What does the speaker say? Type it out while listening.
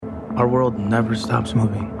Our world never stops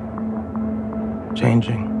moving,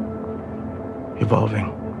 changing, evolving.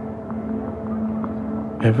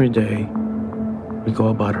 Every day, we go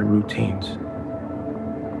about our routines.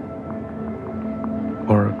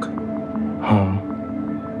 Work,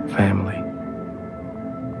 home, family.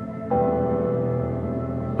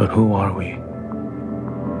 But who are we?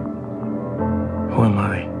 Who am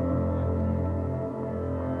I?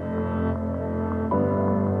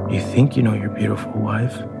 You think you know your beautiful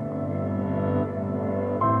wife,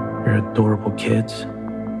 your adorable kids,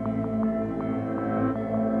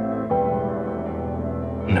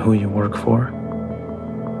 and who you work for.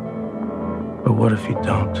 But what if you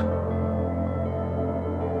don't?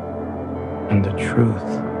 And the truth,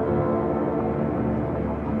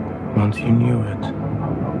 once you knew it,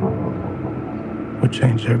 would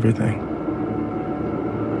change everything.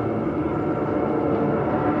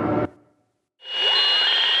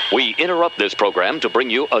 We interrupt this program to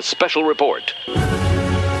bring you a special report.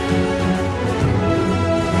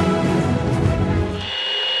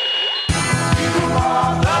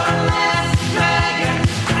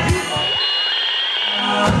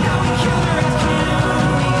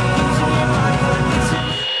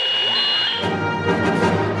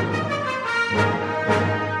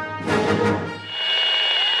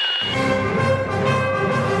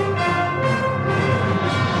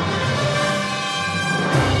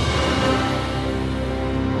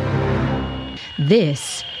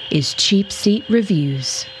 This is Cheap Seat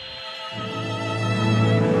Reviews.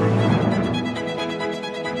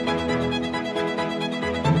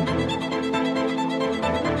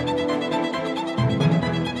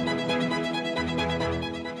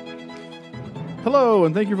 Hello,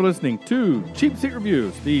 and thank you for listening to Cheap Seat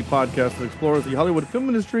Reviews, the podcast that explores the Hollywood film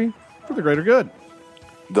industry for the greater good.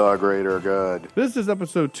 The greater good. This is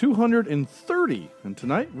episode 230, and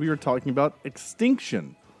tonight we are talking about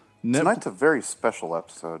Extinction. Tonight's a very special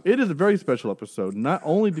episode. It is a very special episode, not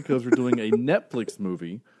only because we're doing a Netflix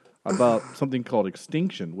movie about something called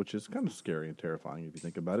Extinction, which is kind of scary and terrifying if you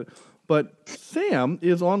think about it, but Sam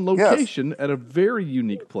is on location at a very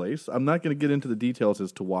unique place. I'm not going to get into the details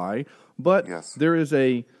as to why, but there is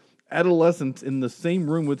a adolescent in the same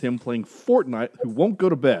room with him playing Fortnite who won't go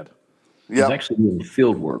to bed. He's actually doing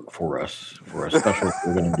field work for us for a special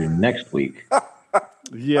we're going to do next week.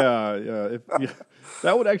 Yeah.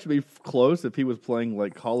 That would actually be close if he was playing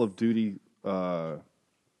like Call of Duty, whatever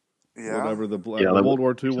the World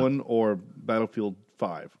War II one, or Battlefield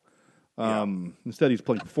 5. Instead, he's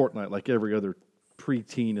playing Fortnite like every other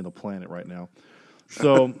preteen in the planet right now.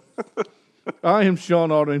 So, I am Sean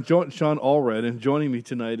Allred, and joining me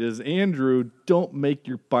tonight is Andrew. Don't make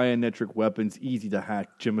your biometric weapons easy to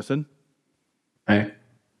hack, Jimison. Hey.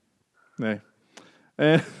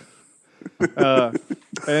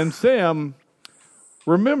 And Sam.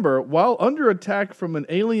 Remember, while under attack from an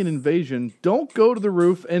alien invasion, don't go to the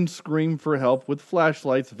roof and scream for help with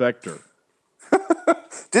flashlights vector.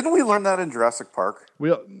 Didn't we learn that in Jurassic Park?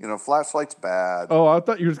 Flashlights bad. Oh, I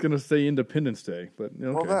thought you were going to say Independence Day, but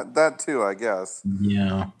okay. Well, that too, I guess.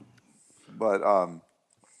 Yeah. But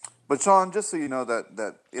Sean, just so you know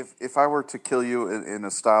that if I were to kill you in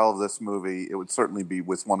a style of this movie, it would certainly be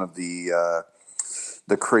with one of the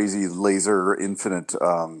crazy laser infinite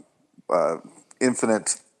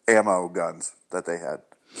ammo guns that they had.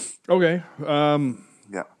 Okay.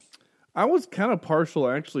 Yeah. I was kind of partial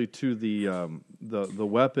actually to the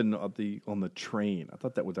weapon on the train. I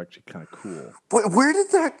thought that was actually kind of cool. But where did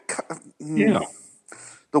that?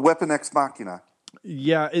 The weapon ex machina.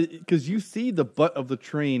 Yeah, because you see the butt of the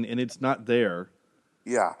train and it's not there.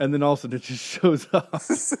 Yeah. And then all of a sudden it just shows up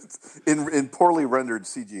in poorly rendered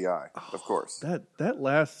CGI, of course. That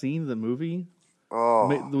last scene of the movie.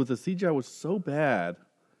 With the CGI was so bad,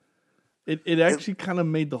 it actually kind of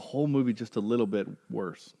made the whole movie just a little bit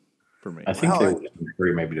worse for me. I think they were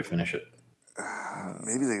hurry maybe to finish it.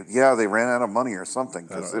 Maybe they ran out of money or something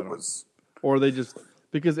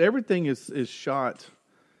because everything is shot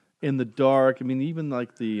in the dark. I mean, even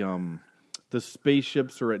like the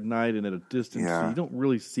spaceships are at night and at a distance, so you don't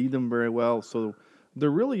really see them very well. So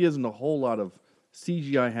there really isn't a whole lot of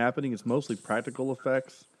CGI happening. It's mostly practical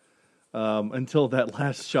effects. Until that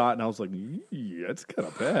last shot, and I was like, "Yeah, it's kind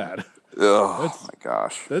of bad." Oh my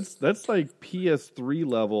gosh, that's like PS3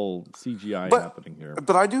 level CGI happening here.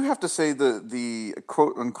 But I do have to say the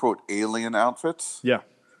quote unquote alien outfits. Yeah,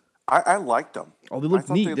 I liked them. Oh, they looked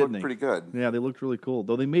neat, didn't they? Looked pretty good. Yeah, they looked really cool.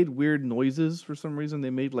 Though they made weird noises for some reason. They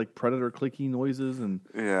made like Predator clicky noises and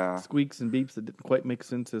squeaks and beeps that didn't quite make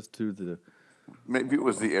sense as to the. Maybe it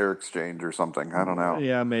was the air exchange or something. I don't know.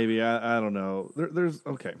 Yeah, maybe. I don't know. There's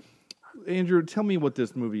okay. Andrew, tell me what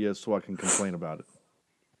this movie is so I can complain about it.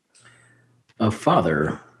 A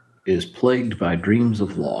father is plagued by dreams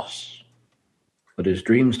of loss, but his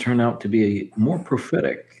dreams turn out to be more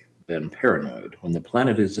prophetic than paranoid when the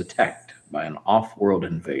planet is attacked by an off-world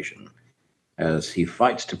invasion. As he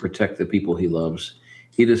fights to protect the people he loves,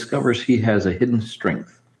 he discovers he has a hidden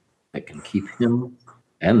strength that can keep him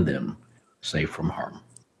and them safe from harm.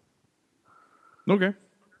 Okay.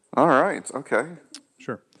 All right. Okay.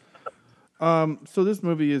 Sure. So this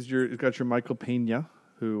movie it's got your Michael Pena,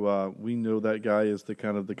 who we know that guy is the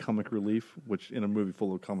kind of the comic relief, which in a movie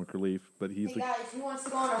full of comic relief, but he's Hey guys, who wants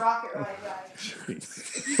to go on a rocket ride, guys?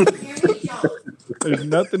 Jeez. If you can hear me, jump. There's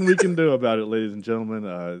nothing we can do about it, ladies and gentlemen.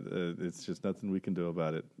 It's just nothing we can do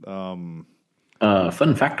about it. Fun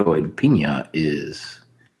factoid, piña is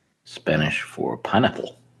Spanish for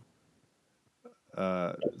pineapple.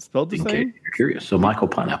 Spelled the In case same? you're curious. So Michael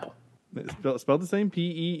Pineapple. Spelled the same?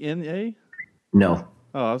 P-E-N-A? No,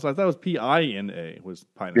 Oh, so I thought it was P-I-N-A was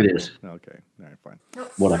pineapple. it is. Okay. All right, fine.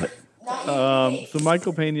 What of it? So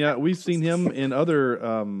Michael Pena, we've seen him in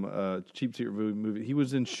other Cheap Seat movies. He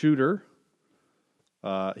was in Shooter.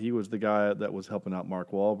 He was the guy that was helping out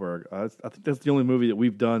Mark Wahlberg. I think that's the only movie that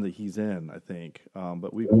we've done that he's in, I think.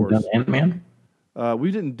 But we, of course... Ant-Man?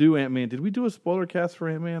 we didn't do Ant-Man. Did we do a spoiler cast for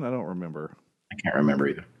Ant-Man? I don't remember. I can't remember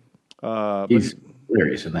either. But He's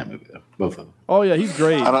hilarious in that movie, though. Both of them. oh, yeah, he's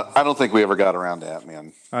great. I don't think we ever got around to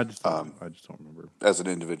Ant-Man I just don't remember. as an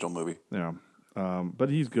individual movie. Yeah. But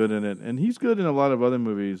he's good in it. And he's good in a lot of other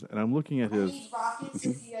movies. And I'm looking at his...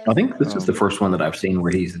 I think this is the first one that I've seen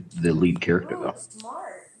where he's the lead character, though.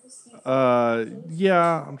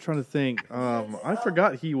 Yeah, I'm trying to think. I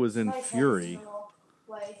forgot he was in Fury,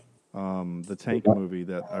 the tank movie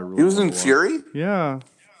that I really He was in liked. Fury? Yeah.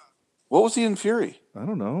 What was he in Fury? I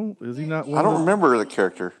don't know. Is he not one I don't of the- remember the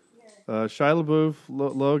character. Shia LaBeouf,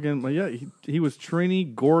 Logan. Well, yeah, he was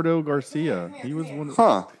Trini Gordo Garcia. He was one of...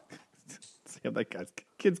 Huh. Damn, that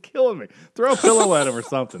kid's killing me. Throw a pillow at him or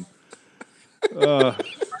something.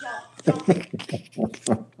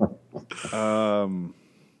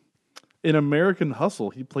 In American Hustle,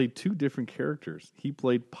 he played two different characters. He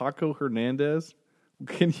played Paco Hernandez.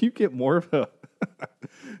 Can you get more of a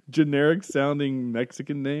generic sounding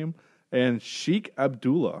Mexican name? And Sheik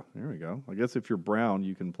Abdullah. There we go. I guess if you're brown,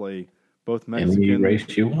 you can play both Mexican. Any race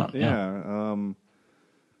you want. Yeah.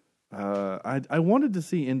 I wanted to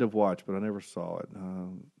see End of Watch, but I never saw it.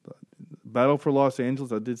 Battle for Los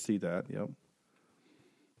Angeles, I did see that. Yep.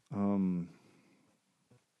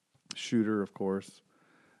 Shooter, of course,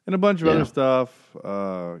 and a bunch of other stuff.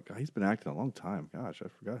 God, he's been acting a long time. Gosh, I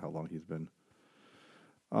forgot how long he's been.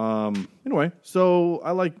 Anyway, so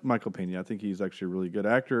I like Michael Pena. I think he's actually a really good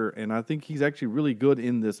actor, and I think he's actually really good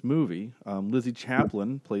in this movie. Lizzie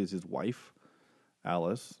Chaplin plays his wife,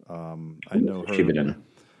 Alice. I know her.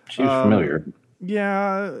 She's familiar.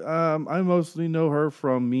 Yeah, I mostly know her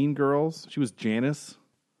from Mean Girls. She was Janice.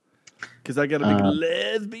 Because I got a big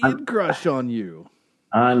lesbian crush on you.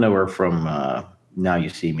 I know her from Now You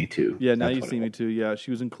See Me Too. Yeah, Now You See Me Too. Yeah,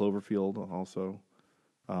 she was in Cloverfield also,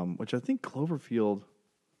 which I think Cloverfield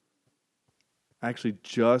actually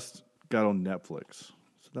just got on Netflix.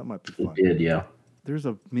 So that might be fun. It did, yeah. There's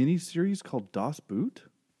a miniseries called Das Boot?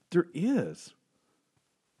 There is.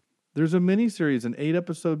 There's a miniseries, an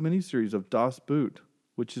 8-episode miniseries of Das Boot,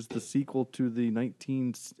 which is the sequel to the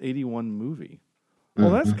 1981 movie. Well,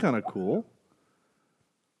 that's kind of cool.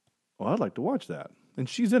 Well, I'd like to watch that. And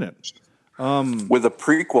she's in it. With a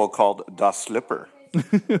prequel called Das Slipper.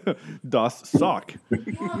 Das Sock.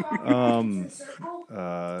 She's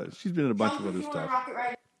been in a bunch of other stuff.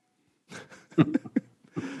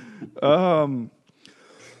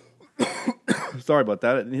 Sorry about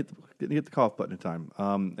that. I didn't hit the cough button in time.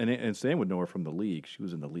 And Sam would know her from The League. She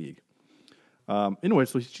was in The League. Anyway,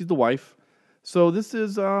 so she's the wife. So this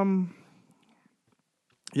is...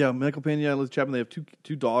 Michael Pena, Liz Chapman. They have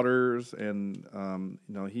two daughters, and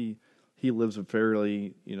he lives a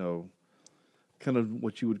fairly kind of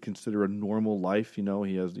what you would consider a normal life. He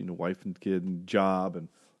has wife and kid and job, and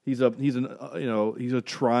he's a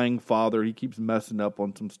trying father. He keeps messing up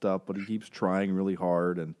on some stuff, but he keeps trying really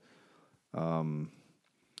hard, and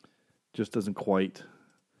just doesn't quite.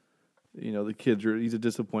 The kids he's a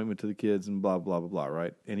disappointment to the kids, and blah blah blah blah.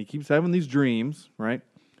 Right, and he keeps having these dreams, right,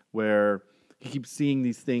 where he keeps seeing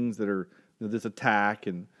these things that are this attack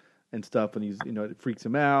and stuff, and he's it freaks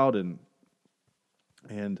him out, and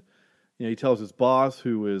he tells his boss,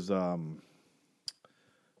 who is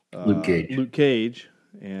Luke Cage,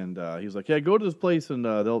 and he's like, yeah, go to this place and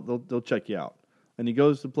they'll check you out. And he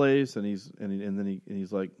goes to the place, and he's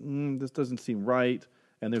like, this doesn't seem right.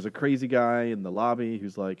 And there's a crazy guy in the lobby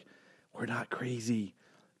who's like, we're not crazy.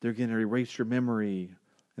 They're going to erase your memory.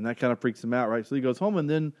 and that kind of freaks him out, right? So he goes home, and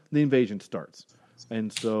then the invasion starts,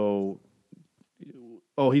 and so,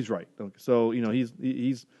 he's right. So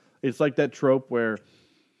he's it's like that trope where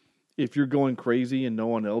if you're going crazy and no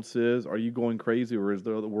one else is, are you going crazy or is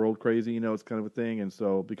the world crazy? It's kind of a thing. And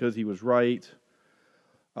so because he was right,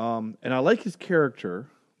 and I like his character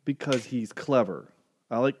because he's clever.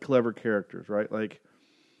 I like clever characters, right? Like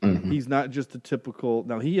he's not just a typical.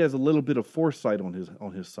 Now he has a little bit of foresight on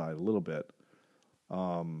his side, a little bit,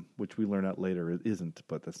 which we learn out later it isn't,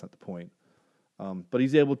 but that's not the point. But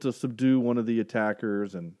he's able to subdue one of the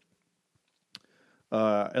attackers and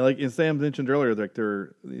Sam mentioned earlier, like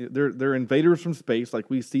they're invaders from space. Like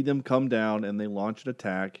we see them come down and they launch an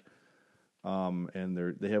attack,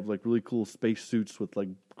 and they have like really cool space suits with like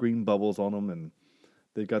green bubbles on them, and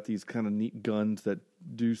they've got these kind of neat guns that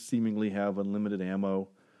do seemingly have unlimited ammo.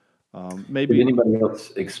 Maybe did anybody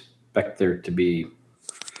else expect there to be?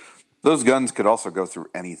 Those guns could also go through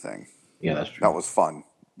anything. Yeah, that's true. That was fun.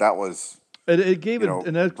 That was. It gave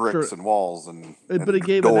an extra bricks and walls and but it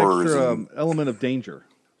gave an extra element of danger.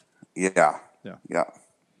 Yeah. What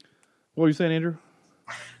were you saying, Andrew?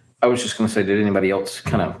 I was just going to say, did anybody else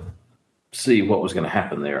kind of see what was going to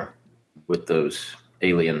happen there with those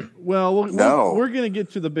alien? Well, we're going to get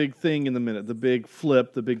to the big thing in a minute, the big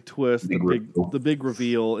flip, the big twist, the big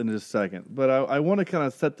reveal in a second. But I want to kind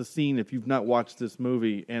of set the scene if you've not watched this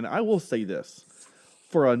movie, and I will say this.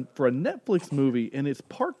 For a Netflix movie, and it's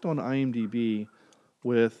parked on IMDb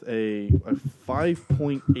with a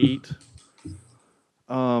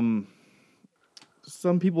 5.8.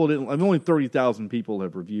 Some people didn't. Only 30,000 people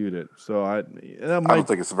have reviewed it, so I don't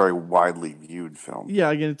think it's a very widely viewed film.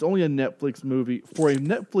 Yeah, again, it's only a Netflix movie. For a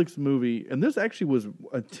Netflix movie, and this actually was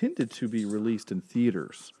intended to be released in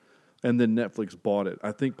theaters, and then Netflix bought it.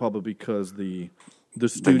 I think probably because the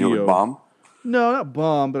studio. They knew it would bomb? No, not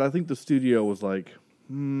bomb, but I think the studio was like.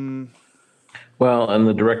 Well, and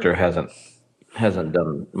the director hasn't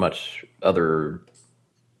done much other,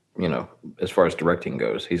 as far as directing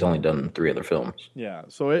goes. He's only done 3 other films. Yeah,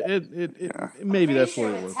 so maybe that's what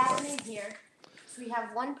it was. What's happening here? So we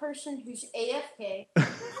have one person who's AFK.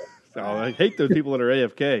 I hate those people that are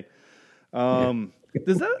AFK.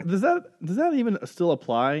 Does that even still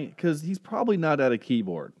apply? Because he's probably not at a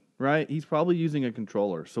keyboard, right? He's probably using a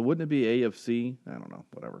controller. So wouldn't it be AFC? I don't know.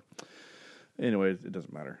 Whatever. Anyways, it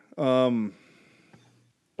doesn't matter.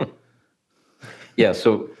 Yeah.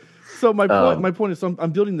 So my point is,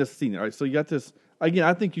 I'm building this scene. All right. So you got this again.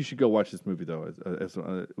 I think you should go watch this movie, though. As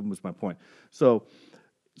was my point. So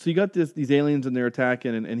you got these aliens and they're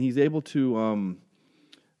attacking, and he's able to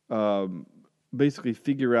basically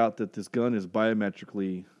figure out that this gun is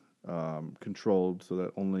biometrically controlled, so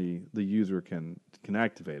that only the user can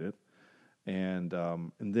activate it, and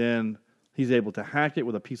then he's able to hack it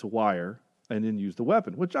with a piece of wire. And then use the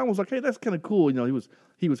weapon, which I was like, hey, that's kind of cool.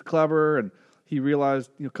 He was clever, and he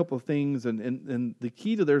realized a couple of things, and the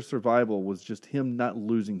key to their survival was just him not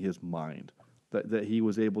losing his mind. That he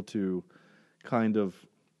was able to kind of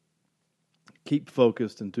keep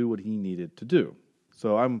focused and do what he needed to do.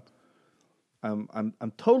 So I'm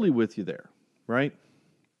totally with you there, right?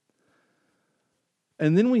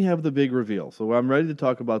 And then we have the big reveal. So I'm ready to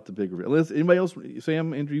talk about the big reveal. Anybody else,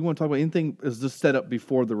 Sam, Andrew, you want to talk about anything as the setup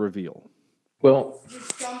before the reveal? Well,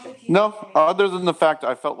 no, other than the fact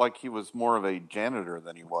I felt like he was more of a janitor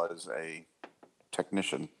than he was a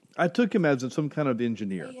technician. I took him as some kind of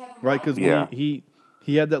engineer, right? Because he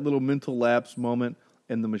had that little mental lapse moment,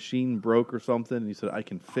 and the machine broke or something, and he said, "I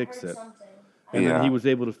can fix it." And then he was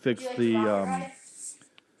able to fix the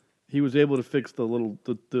little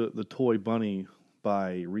the toy bunny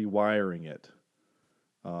by rewiring it.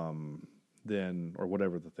 Then or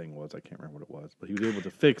whatever the thing was, I can't remember what it was, but he was able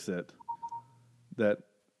to fix it. That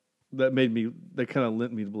kind of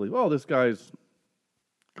lent me to believe, oh, this guy's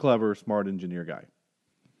clever, smart engineer guy.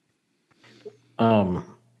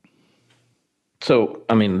 So,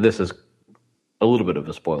 I mean, this is a little bit of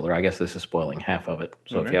a spoiler. I guess this is spoiling half of it.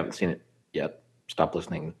 So if you haven't seen it yet, stop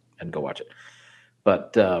listening and go watch it.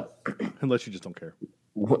 But unless you just don't care.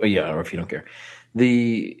 Yeah, or if you don't care.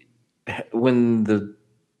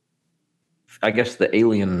 I guess the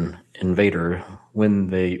alien invader,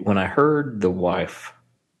 when I heard the wife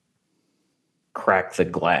crack the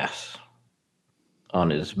glass on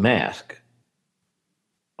his mask,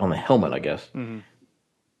 on the helmet, I guess,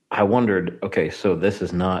 I wondered, okay, so this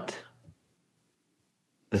is not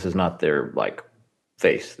their like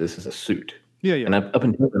face. This is a suit. Yeah. And up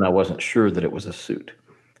until then, I wasn't sure that it was a suit.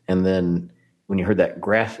 And then when you heard that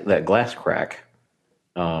glass crack,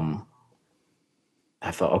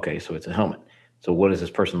 I thought, okay, so it's a helmet. So what does this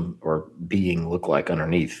person or being look like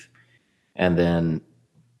underneath? And then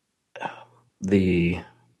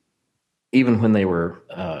even when they were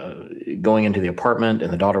going into the apartment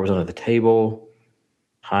and the daughter was under the table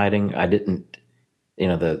hiding, I didn't,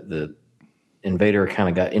 the invader kind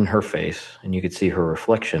of got in her face and you could see her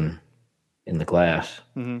reflection in the glass.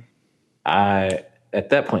 Mm-hmm. I, at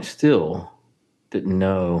that point, still didn't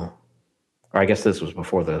know, or I guess this was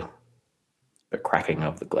before the cracking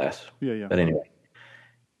of the glass. Yeah. But anyway,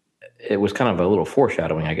 it was kind of a little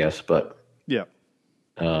foreshadowing, I guess, but yeah.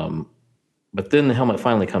 But then the helmet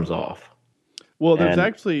finally comes off. Well, there's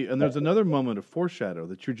another moment of foreshadow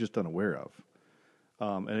that you're just unaware of.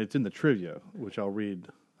 And it's in the trivia, which I'll read.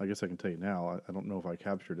 I guess I can tell you now. I don't know if I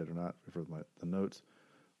captured it or not for the notes.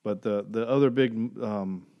 But the other big...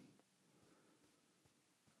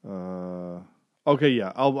 okay,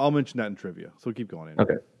 yeah, I'll mention that in trivia. So keep going. Anyway.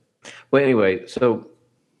 Okay. Well, anyway, so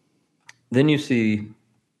then you see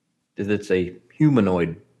that it's a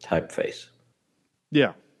humanoid type face.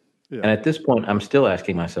 Yeah. And at this point, I'm still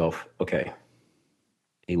asking myself, okay,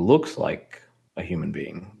 he looks like a human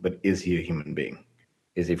being, but is he a human being?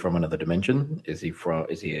 Is he from another dimension? Is he from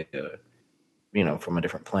a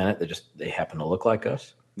different planet that they happen to look like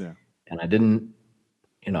us? Yeah. And I didn't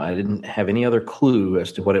have any other clue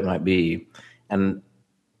as to what it might be. And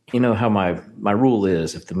you know how my rule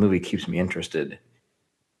is, if the movie keeps me interested,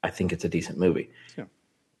 I think it's a decent movie. Yeah.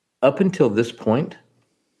 Up until this point,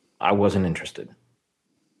 I wasn't interested.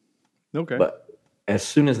 Okay. But as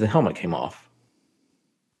soon as the helmet came off,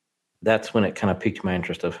 that's when it kind of piqued my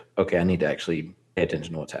interest of, okay, I need to actually pay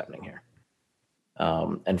attention to what's happening here.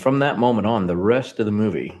 And from that moment on, the rest of the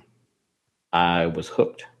movie, I was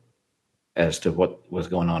hooked as to what was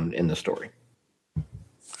going on in the story.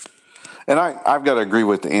 And I've got to agree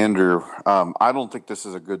with Andrew. I don't think this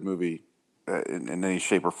is a good movie in any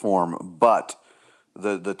shape or form, but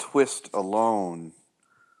the twist alone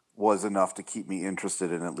was enough to keep me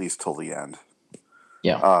interested in at least till the end.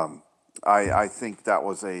 Yeah. I think that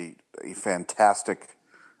was a fantastic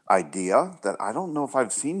idea that I don't know if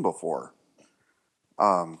I've seen before.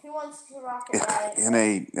 Who wants to rock and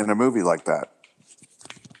ride? In a movie like that.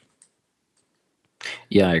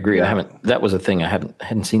 Yeah, I agree. That was a thing I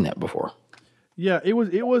hadn't seen that before. Yeah, it was.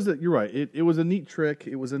 You're right. It was a neat trick.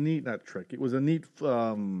 It was a neat It was a neat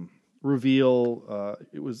reveal.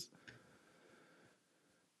 It was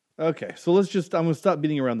okay. So I'm going to stop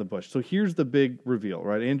beating around the bush. So here's the big reveal,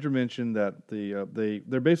 right? Andrew mentioned that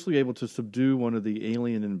they're basically able to subdue one of the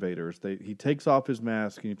alien invaders. He takes off his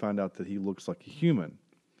mask and you find out that he looks like a human,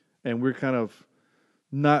 and we're kind of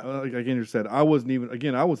not like Andrew said. I was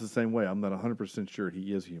the same way. I'm not 100% sure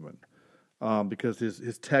he is human. Because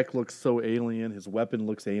his tech looks so alien, his weapon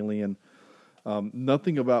looks alien.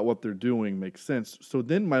 Nothing about what they're doing makes sense. So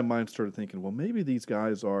then my mind started thinking, well, maybe these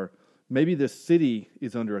guys maybe this city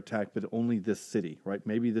is under attack, but only this city, right?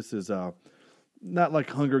 Maybe this is not like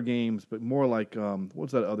Hunger Games, but more like,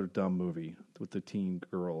 what's that other dumb movie with the teen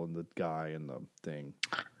girl and the guy and the thing?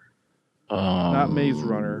 Not Maze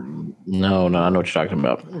Runner. No, I know what you're talking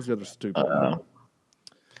about. What was the other stupid one?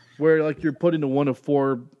 Where like you're put into one of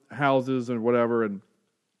four houses or whatever, and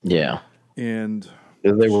and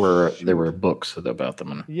there were books about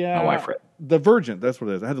them, and my wife read Divergent. That's what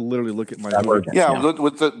it is. I had to literally look at my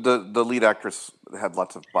with the lead actress had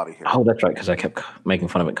lots of body hair. Oh, that's right, because I kept making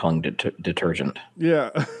fun of it, calling it detergent.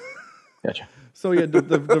 Yeah, gotcha. So yeah, the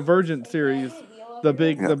Divergent series. The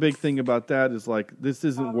big thing about that is like this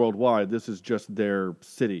isn't worldwide. This is just their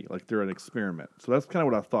city. Like they're an experiment. So that's kind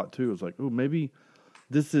of what I thought too. It was like, oh, maybe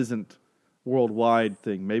this isn't worldwide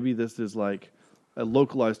thing. Maybe this is like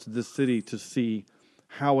localized to this city to see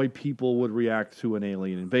how a people would react to an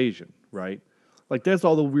alien invasion, right? Like that's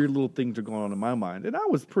all the weird little things are going on in my mind. And I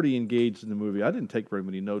was pretty engaged in the movie. I didn't take very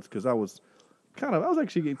many notes because I was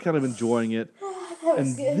actually kind of enjoying it.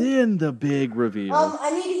 And good. Then the big reveal.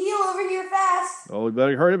 I need to heal over here fast. Oh, we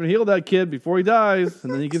better hurry up and heal that kid before he dies.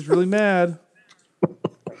 And then he gets really mad.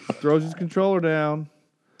 Throws his controller down.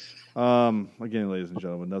 Again, ladies and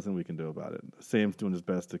gentlemen, nothing we can do about it. Sam's doing his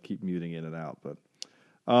best to keep muting in and out, but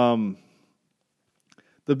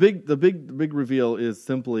the big reveal is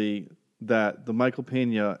simply that the Michael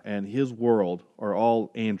Pena and his world are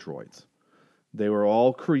all androids. They were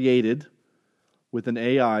all created with an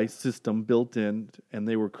AI system built in, and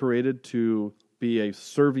they were created to be a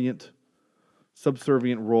subservient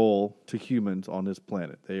role to humans on this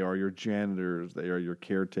planet. They are your janitors, they are your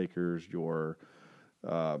caretakers, your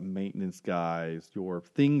maintenance guys, your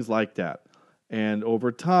things like that. And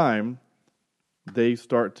over time, they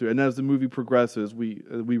start to, and as the movie progresses, we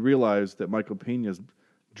realize that Michael Pena's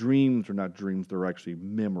dreams are not dreams, they're actually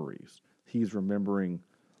memories. He's remembering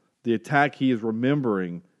the attack he is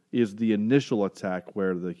remembering is the initial attack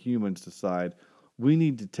where the humans decide we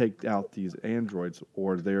need to take out these androids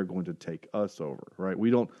or they're going to take us over, right?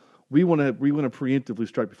 We want to preemptively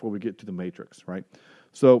strike before we get to the Matrix, right?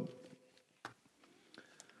 So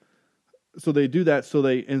they do that. So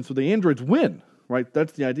the androids win, right?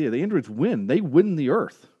 That's the idea. The androids win. They win the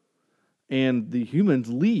Earth, and the humans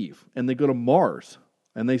leave and they go to Mars.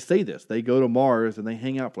 And they say this. They go to Mars and they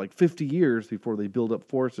hang out for like 50 years before they build up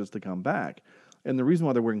forces to come back. And the reason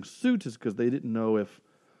why they're wearing suits is because they didn't know if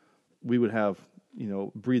we would have,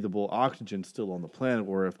 breathable oxygen still on the planet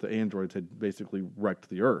or if the androids had basically wrecked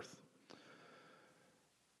the Earth.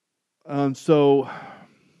 But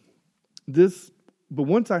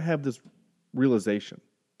once I have this realization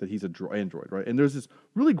that he's an android, right? And there's this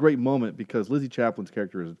really great moment because Lizzie Chaplin's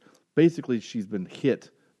character is basically she's been hit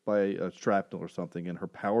by a shrapnel or something, and her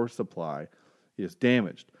power supply is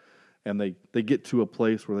damaged. And they get to a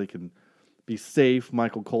place where they can be safe.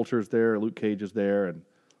 Michael Coulter's there, Luke Cage is there, and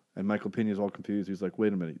Michael Pena's all confused. He's like,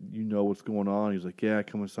 wait a minute, you know what's going on? He's like, yeah,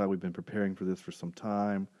 come inside. We've been preparing for this for some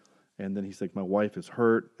time. And then he's like, my wife is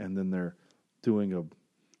hurt, and then they're doing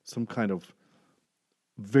some kind of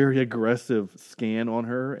very aggressive scan on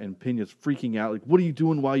her, and Pena's freaking out, like, what are you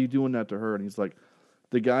doing? Why are you doing that to her? And he's like,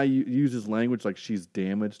 the guy uses language like she's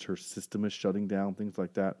damaged, her system is shutting down, things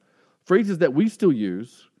like that. Phrases that we still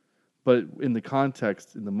use, but in the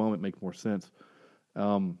context, in the moment, make more sense.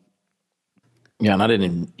 And I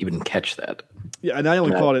didn't even catch that. Yeah, and I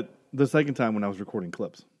only caught it the second time when I was recording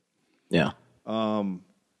clips. Yeah. And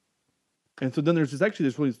so then there's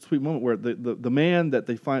this really sweet moment where the man that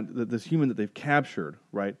they find, this human that they've captured,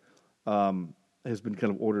 right, has been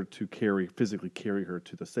kind of ordered to physically carry her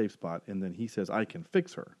to the safe spot, and then he says, I can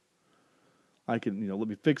fix her. Let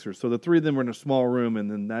me fix her. So the three of them are in a small room, and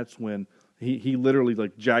then that's when he literally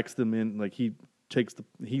like jacks them in, like he's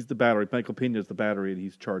the battery. Michael Pena is the battery, and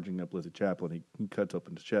he's charging up Lizzie Chaplin. He cuts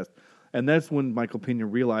open his chest. And that's when Michael Pena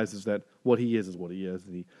realizes that what he is what he is,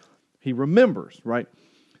 and he remembers, right?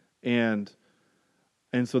 And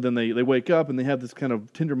so then they wake up, and they have this kind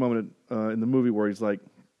of tender moment in the movie where he's like,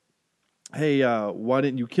 hey, why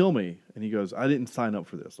didn't you kill me? And he goes, I didn't sign up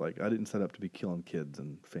for this. Like, I didn't sign up to be killing kids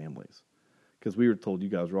and families. Because we were told you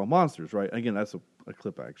guys were all monsters, right? Again, that's a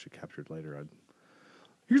clip I actually captured later.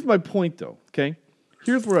 Here's my point, though, okay?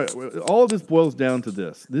 Here's where all of this boils down to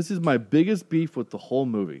this. This is my biggest beef with the whole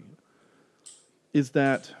movie. Is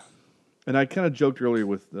that, and I kind of joked earlier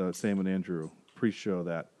with Sam and Andrew pre-show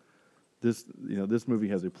that this movie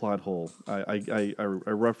has a plot hole. I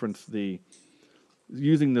referenced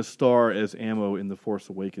using the star as ammo in The Force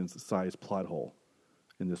Awakens size plot hole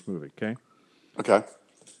in this movie, okay? Okay.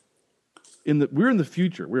 We're in the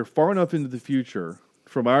future. We're far enough into the future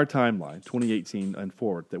from our timeline, 2018 and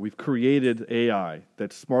forward, that we've created AI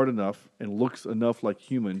that's smart enough and looks enough like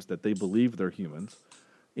humans that they believe they're humans.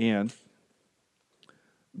 And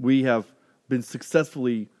we have to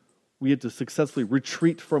successfully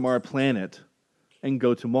retreat from our planet and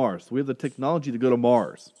go to Mars. So we have the technology to go to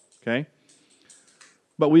Mars, okay?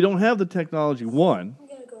 But we don't have the technology, one,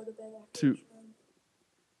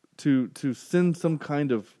 to send some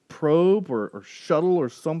kind of probe or shuttle or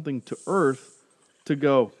something to Earth to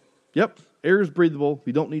go, yep, air is breathable.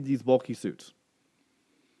 We don't need these bulky suits.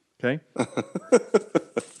 Okay?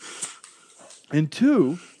 And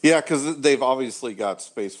two... Yeah, because they've obviously got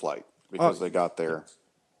space flight because they got there,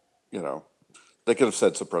 They could have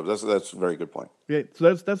said some probes. That's a very good point. Yeah,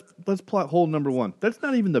 so that's plot hole number one. That's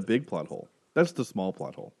not even the big plot hole. That's the small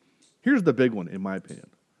plot hole. Here's the big one, in my opinion.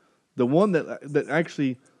 The one that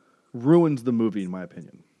actually ruins the movie, in my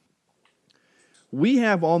opinion. We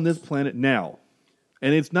have on this planet now,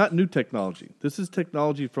 and it's not new technology. This is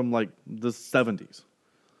technology from like the 70s.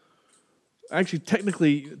 Actually,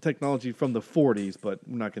 technically, technology from the 40s, but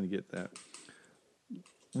we're not going to get that.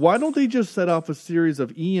 Why don't they just set off a series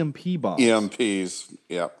of EMP bombs? EMPs,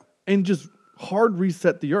 yeah. And just hard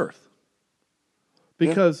reset the Earth?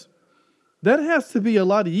 Because that has to be a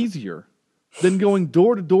lot easier than going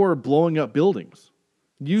door to door blowing up buildings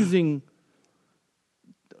using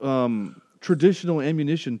traditional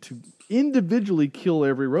ammunition to individually kill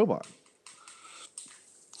every robot.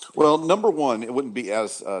 Well, number one, it wouldn't be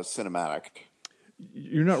as cinematic.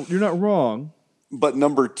 You're not wrong. But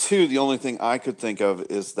number two, the only thing I could think of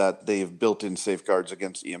is that they've built in safeguards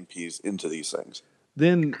against EMPs into these things.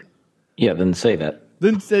 Then say that.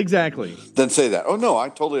 Then say exactly. Then say that. Oh no, I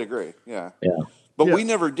totally agree. Yeah. But Yeah. we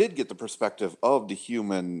never did get the perspective of the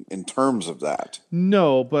human in terms of that.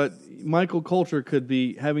 No, but Michael Coulter could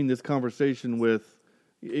be having this conversation with.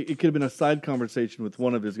 It could have been a side conversation with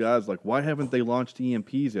one of his guys, like, why haven't they launched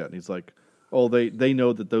EMPs yet? And he's like, oh, they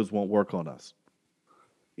know that those won't work on us.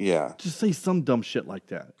 Yeah. Just say some dumb shit like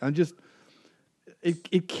that.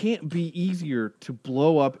 It can't be easier to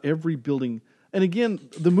blow up every building. And again,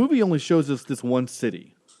 the movie only shows us this one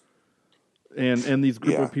city, and these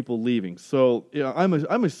group of people leaving. So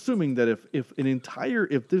I'm assuming that if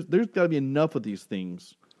there's got to be enough of these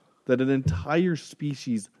things that an entire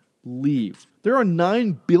species leaves. There are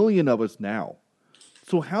 9 billion of us now.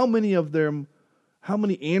 So how many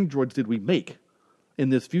androids did we make in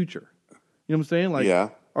this future? You know what I'm saying? Like, is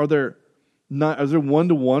there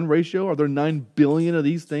 1-to-1 ratio? Are there 9 billion of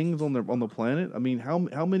these things on the planet? I mean, how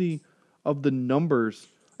many of the numbers,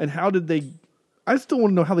 and how did they? I still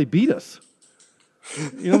want to know how they beat us.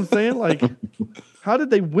 You know what I'm saying? Like, how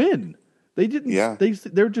did they win? They didn't. Yeah.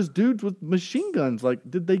 They're just dudes with machine guns. Like,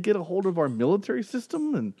 did they get a hold of our military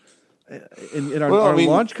system and our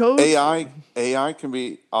launch codes? AI can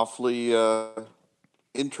be awfully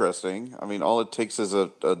interesting. I mean, all it takes is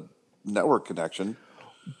a network connection.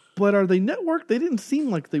 But are they networked? They didn't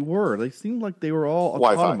seem like they were. They seemed like they were all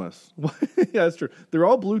autonomous. Yeah, that's true. They're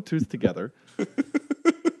all Bluetooth together.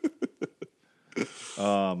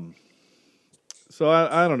 So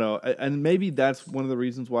I don't know. And maybe that's one of the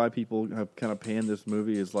reasons why people have kind of panned this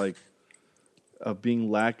movie is like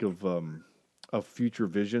being lack of future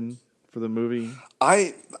vision for the movie.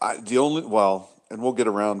 And we'll get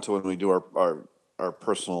around to when we do our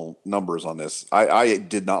personal numbers on this. I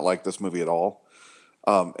did not like this movie at all.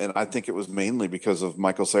 And I think it was mainly because of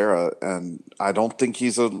Michael Cera, and I don't think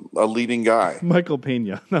he's a leading guy. Michael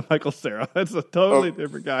Pena, not Michael Cera. That's a totally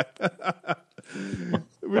different guy.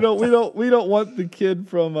 We don't want the kid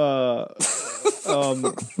from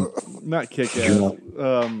not Kick-Ass.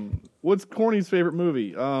 What's Corny's favorite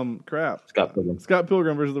movie? Scott Pilgrim. Scott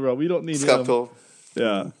Pilgrim versus the World. We don't need Scott him. Pilgrim.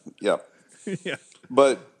 Yeah. Yeah.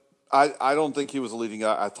 But I don't think he was a leading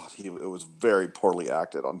guy. I thought it was very poorly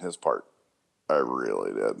acted on his part. I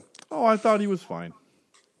really did. Oh, I thought he was fine.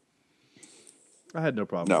 I had no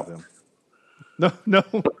problem with him. No.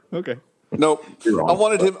 Okay. Nope.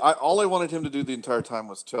 All I wanted him to do the entire time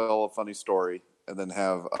was tell a funny story and then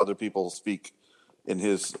have other people speak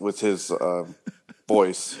with his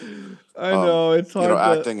voice. I know it's hard.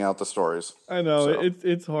 Acting out the stories. I know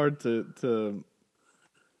it's hard to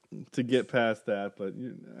get past that, but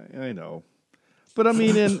I know. But I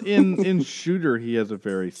mean, in Shooter, he has a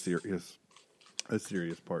very serious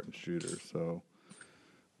part in Shooter. So,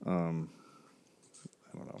 I don't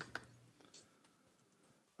know.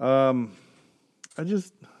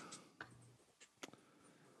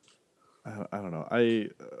 I don't know.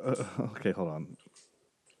 Okay, hold on.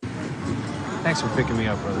 Thanks for picking me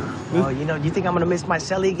up, brother. Well, do you think I'm gonna miss my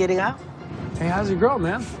Shelly getting out? Hey, how's your girl,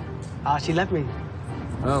 man? She left me.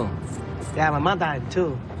 Oh. Yeah, my mom died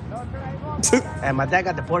too. And my dad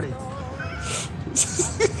got deported.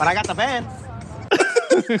 But I got the van.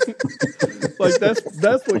 Like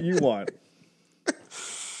that's what you want.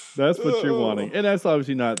 That's what you're wanting, and that's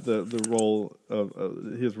obviously not the role of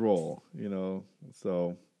his role,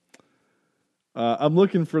 So I'm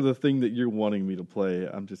looking for the thing that you're wanting me to play.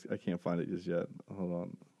 I can't find it just yet. Hold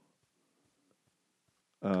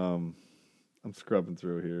on. I'm scrubbing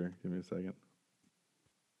through here. Give me a second.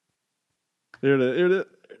 Here it is.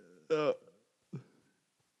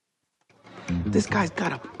 This guy's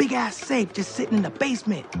got a big-ass safe just sitting in the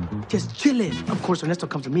basement, just chilling. Of course, Ernesto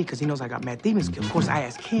comes to me because he knows I got mad demon skill. Of course, I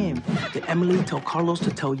ask him, did Emily tell Carlos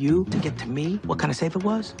to tell you to get to me what kind of safe it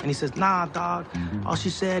was? And he says, nah, dog. All she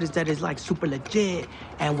said is that it's like super legit,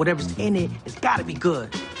 and whatever's in it, it's gotta be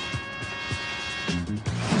good.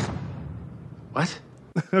 What?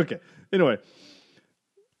 Okay. Anyway.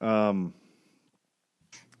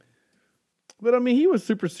 But I mean, he was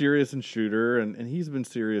super serious in Shooter, and he's been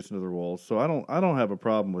serious in other roles. So I don't have a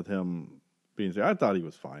problem with him being serious. I thought he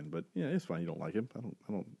was fine, but yeah, it's fine. You don't like him. I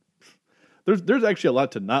don't. There's actually a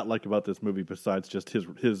lot to not like about this movie besides just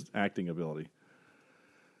his acting ability,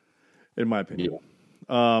 in my opinion.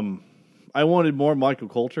 Yeah. I wanted more Michael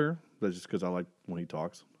Coulter. That's just because I like when he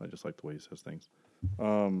talks. I just like the way he says things.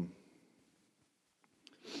 Let me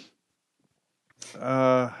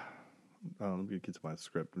get to my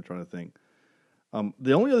script. I'm trying to think.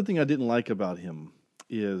 The only other thing I didn't like about him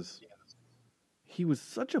is he was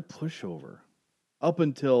such a pushover up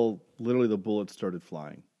until literally the bullets started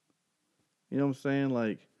flying. You know what I'm saying?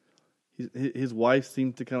 Like, his wife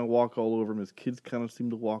seemed to kind of walk all over him. His kids kind of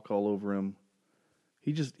seemed to walk all over him.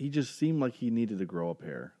 He just seemed like he needed to grow a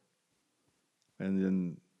pair.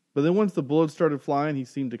 But then once the bullets started flying, he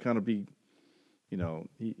seemed to kind of be,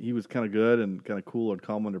 he was kind of good and kind of cool and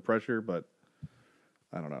calm under pressure. But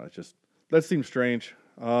I don't know. It's just. That seems strange.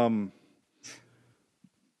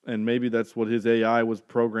 And maybe that's what his AI was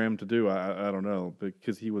programmed to do. I don't know,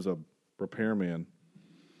 because he was a repairman.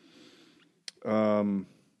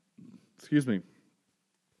 Excuse me.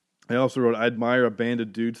 I also wrote, I admire a band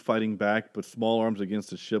of dudes fighting back, but small arms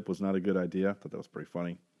against a ship was not a good idea. I thought that was pretty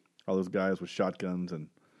funny. All those guys with shotguns and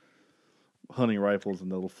hunting rifles, and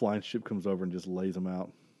the little flying ship comes over and just lays them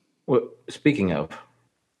out. Well, speaking of,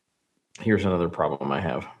 here's another problem I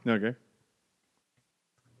have. Okay.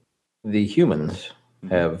 The humans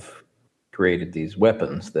have created these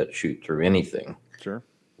weapons that shoot through anything. Sure.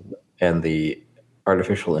 And the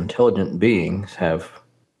artificial intelligent beings have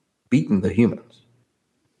beaten the humans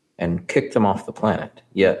and kicked them off the planet.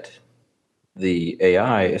 Yet the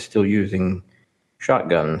AI is still using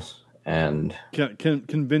shotguns and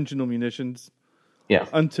conventional munitions. Yeah.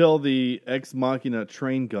 Until the Ex Machina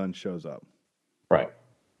train gun shows up. Right.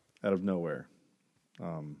 Out of nowhere.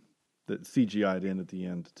 That CGI'd in at the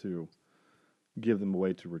end to give them a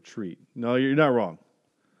way to retreat. No, you're not wrong.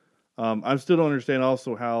 I still don't understand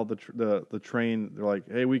also how the train, they're like,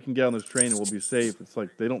 hey, we can get on this train and we'll be safe. It's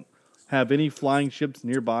like they don't have any flying ships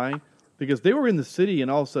nearby because they were in the city and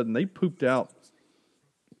all of a sudden they pooped out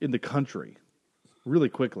in the country really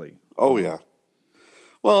quickly. Oh, yeah.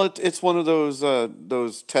 Well, it's one of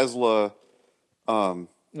those Tesla tunnel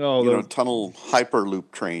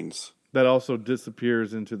Hyperloop trains. That also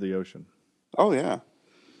disappears into the ocean. Oh, yeah.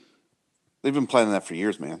 They've been planning that for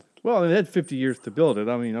years, man. Well, they had 50 years to build it.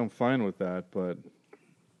 I mean, I'm fine with that, but...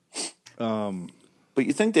 But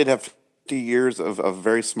you think they'd have 50 years of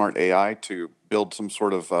very smart AI to build some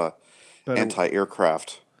sort of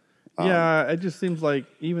anti-aircraft? Yeah, it just seems like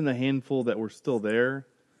even the handful that were still there...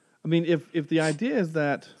 I mean, if the idea is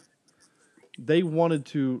that they want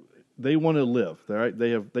to live, right?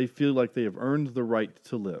 They feel like they have earned the right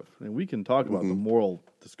to live, and we can talk about the moral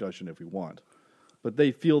discussion if we want, but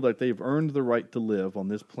they feel that they've earned the right to live on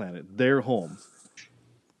this planet, their home,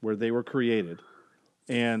 where they were created,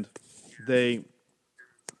 and they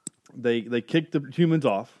kick the humans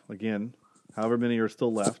off again, however many are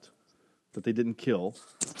still left that they didn't kill.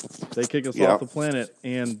 They kick us off the planet,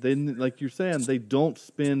 and then, like you're saying, they don't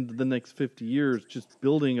spend the next 50 years just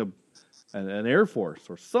building an air force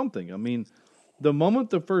or something. I mean, the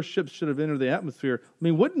moment the first ships should have entered the atmosphere, I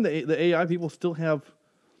mean, wouldn't the AI people still have,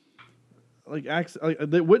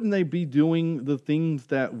 wouldn't they be doing the things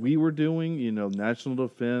that we were doing, national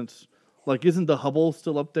defense? Like, isn't the Hubble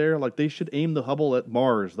still up there? Like, they should aim the Hubble at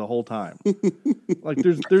Mars the whole time. Like,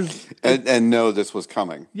 there's and know this was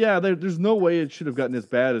coming. Yeah, there's no way it should have gotten as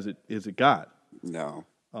bad as it got. No.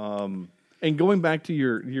 And going back to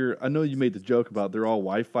your, I know you made the joke about they're all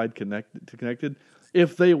Wi-Fi connected.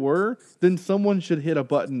 If they were, then someone should hit a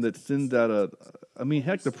button that sends out I mean,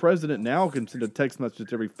 heck, the president now can send a text message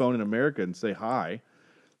to every phone in America and say hi.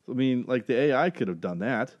 I mean, like the AI could have done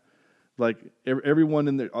that. Like everyone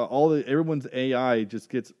in there, everyone's AI just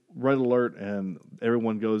gets red alert, and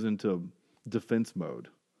everyone goes into defense mode.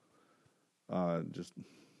 I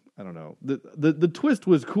don't know. The twist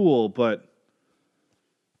was cool, but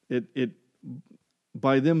it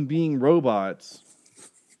by them being robots,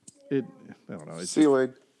 I don't know. See you,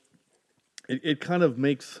 Wade. It kind of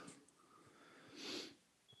makes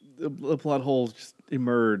the plot holes just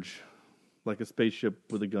emerge like a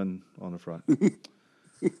spaceship with a gun on the front.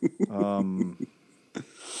 I don't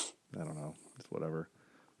know. It's whatever.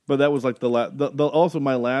 But that was like also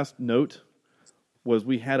my last note was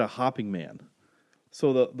we had a hopping man.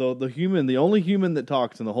 So the human, the only human that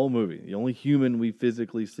talks in the whole movie, the only human we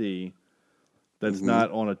physically see that's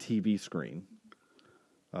not on a TV screen,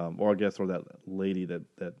 or that lady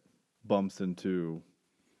that bumps into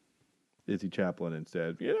Izzy Chaplin and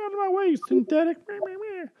said, "Get out of my way, you synthetic."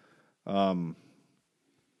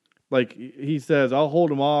 Like he says, I'll hold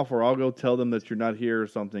him off, or I'll go tell them that you're not here or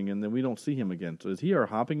something, and then we don't see him again. So is he our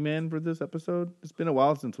hopping man for this episode? It's been a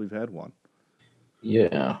while since we've had one.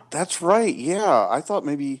 Yeah, that's right. Yeah, I thought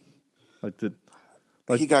maybe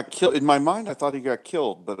he got killed. In my mind, I thought he got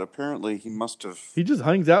killed, but apparently he must have. He just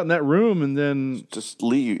hangs out in that room and then just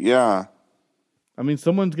leave. Yeah. I mean,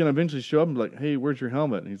 someone's gonna eventually show up and be like, "Hey, where's your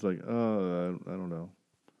helmet?" And he's like, "Oh, I don't know."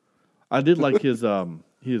 I did like his gun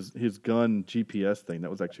GPS thing.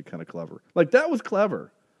 That was actually kind of clever. Like, that was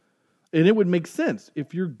clever. And it would make sense.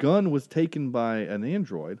 If your gun was taken by an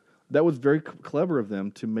android, that was very clever of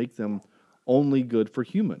them to make them only good for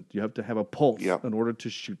humans. You have to have a pulse in order to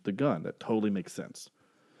shoot the gun. That totally makes sense.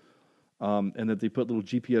 And that they put little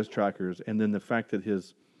GPS trackers, and then the fact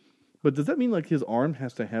that but does that mean like his arm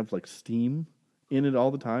has to have like steam in it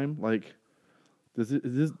all the time? Like, is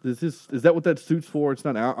that what that suit's for? It's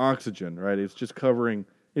not oxygen, right? It's just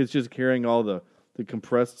carrying all the the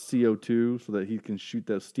compressed CO2 so that he can shoot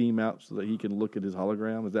that steam out so that he can look at his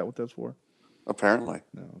hologram? Is that what that's for? Apparently.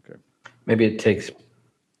 No, okay. Maybe it takes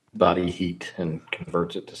body heat and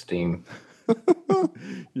converts it to steam.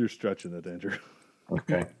 You're stretching it, Andrew.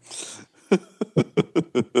 Okay.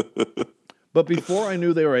 But before I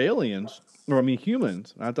knew they were aliens, or I mean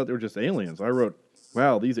humans, I thought they were just aliens. I wrote,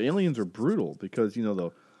 wow, these aliens are brutal because, you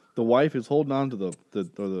know, the wife is holding on to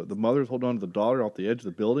the mother's holding on to the daughter off the edge of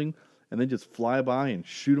the building, and they just fly by and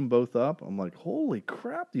shoot them both up. I'm like, holy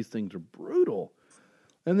crap, these things are brutal.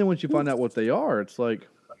 And then once you find out what they are, it's like,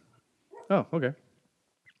 oh, okay.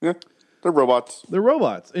 Yeah, they're robots. They're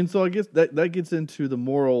robots. And so I guess that gets into the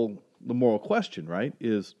moral question, right?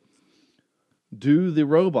 Is, do the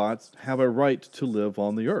robots have a right to live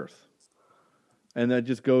on the earth? And that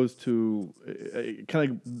just goes to, it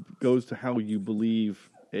kind of goes to how you believe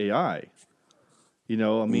AI. You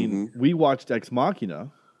know, I mean, we watched Ex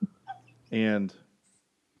Machina, and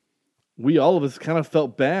all of us kind of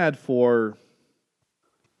felt bad for,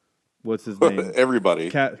 what's his name? Everybody.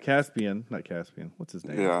 Caspian. Not Caspian. What's his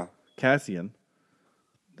name? Yeah. Cassian.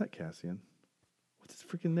 Not Cassian. What's his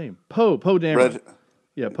freaking name? Poe Dameron.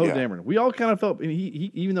 Poe Dameron. We all kind of felt,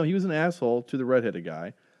 he even though he was an asshole to the redheaded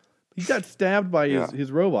guy, he got stabbed by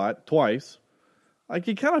his robot twice. Like,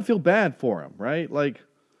 you kind of feel bad for him, right? Like,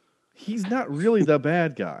 he's not really the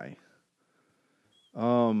bad guy.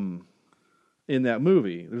 In that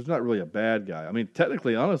movie, there's not really a bad guy. I mean,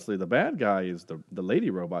 technically, honestly, the bad guy is the lady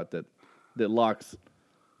robot that locks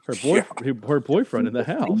her boyfriend in the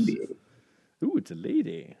house. Ooh, it's a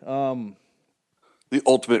lady. The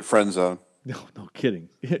ultimate friend zone. No kidding.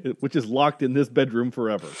 Which is locked in this bedroom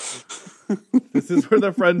forever. This is where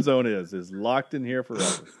the friend zone is locked in here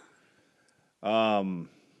forever.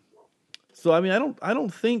 So I mean, I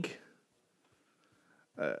don't think.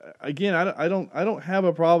 Again, I don't have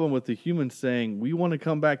a problem with the humans saying we want to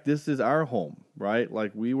come back. This is our home, right?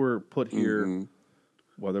 Like, we were put here,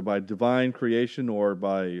 whether by divine creation or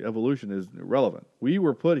by evolution is irrelevant. We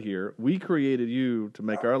were put here. We created you to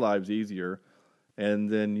make our lives easier, and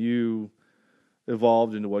then you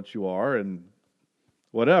evolved into what you are and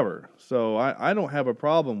whatever. So I don't have a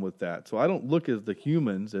problem with that. So I don't look at the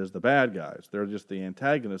humans as the bad guys. They're just the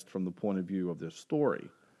antagonist from the point of view of this story.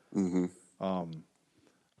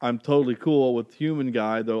 I'm totally cool with human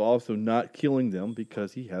guy, though, also not killing them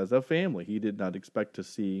because he has a family. He did not expect to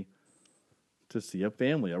see a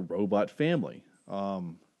family, a robot family.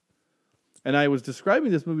 And I was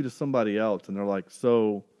describing this movie to somebody else, and they're like,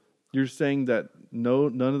 so you're saying that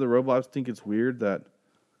none of the robots think it's weird that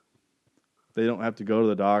they don't have to go to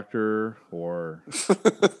the doctor, or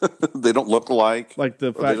they don't look alike. Like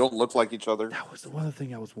the fact they don't look like each other. That was the one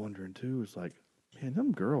thing I was wondering too. Is like, man,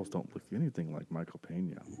 them girls don't look anything like Michael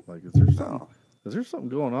Pena. Like, is there something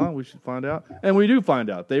going on? We should find out. And we do find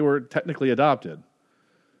out they were technically adopted.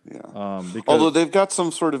 Yeah. Although they've got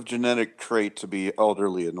some sort of genetic trait to be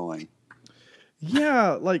elderly annoying.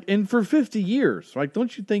 Yeah, like, and for 50 years, like,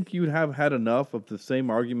 don't you think you'd have had enough of the same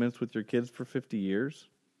arguments with your kids for 50 years?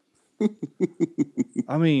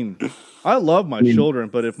 I mean, I love my children,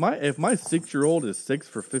 but if my 6-year-old is 6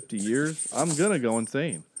 for 50 years, I'm gonna go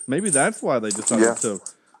insane. Maybe that's why they decided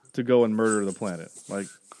to go and murder the planet. Like,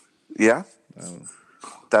 yeah,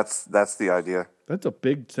 that's the idea. That's a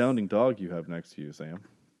big sounding dog you have next to you, Sam.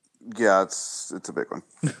 Yeah, it's a big one.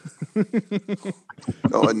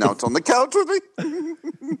 Oh, and now it's on the couch with me.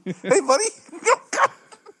 Hey, buddy.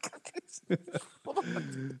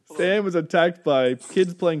 Sam was attacked by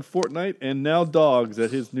kids playing Fortnite and now dogs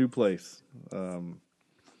at his new place. Oh,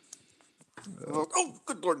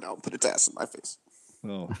 good Lord, no. Put its ass in my face.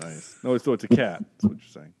 Oh, nice. No, so it's a cat. That's what you're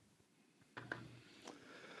saying.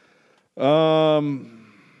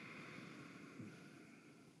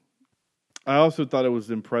 I also thought it was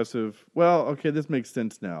impressive. Well, okay, this makes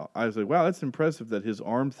sense now. I was like, wow, that's impressive that his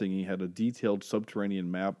arm thingy had a detailed subterranean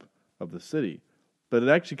map of the city. But it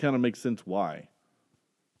actually kind of makes sense why.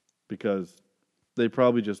 Because they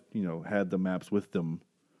probably just, had the maps with them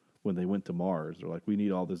when they went to Mars. They're like, we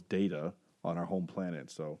need all this data on our home planet.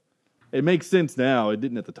 So it makes sense now. It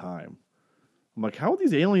didn't at the time. I'm like, how would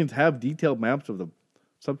these aliens have detailed maps of the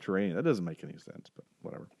subterranean? That doesn't make any sense, but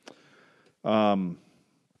whatever.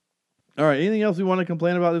 All right, anything else we want to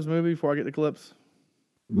complain about this movie before I get to clips?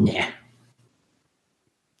 Yeah.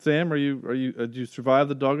 Sam, did you survive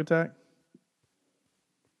the dog attack?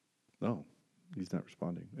 No, he's not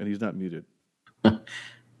responding, and he's not muted.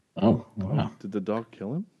 Oh, wow. Did the dog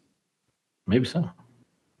kill him? Maybe so.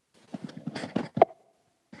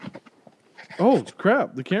 Oh,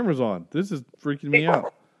 crap, the camera's on. This is freaking me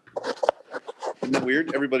out. Isn't that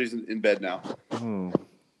weird? Everybody's in bed now. Oh,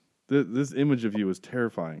 This image of you is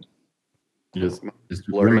terrifying. It's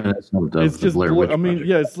reminiscent of It's the just, Blair Witch I mean, Project.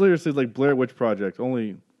 yeah, it's literally like Blair Witch Project,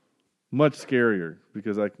 only much scarier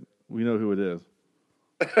because we know who it is.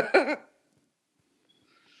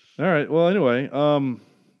 All right. Well, anyway,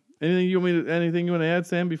 anything you want to add,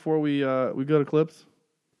 Sam, before we go to clips?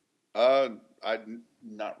 Not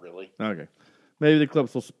really. Okay. Maybe the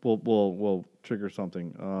clips will trigger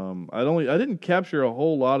something. I didn't capture a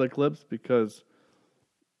whole lot of clips because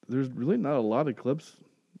there's really not a lot of clips.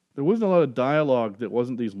 There wasn't a lot of dialogue that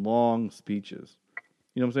wasn't these long speeches.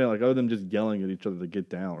 You know what I'm saying? Like other than just yelling at each other to get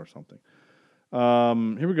down or something.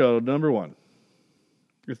 Here we go. Number 1.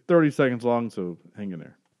 It's 30 seconds long, so hang in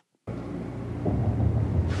there.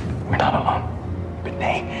 We're not alone. But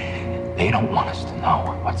they don't want us to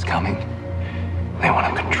know what's coming. They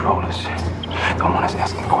want to control us. Don't want us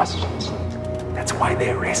asking questions. That's why they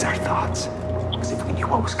erase our thoughts. Because if we knew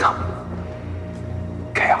what was coming,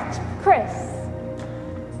 chaos. Chris,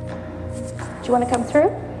 do you want to come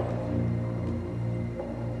through?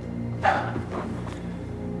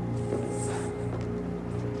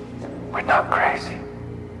 We're not crazy.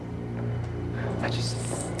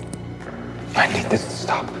 I need this to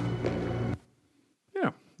stop.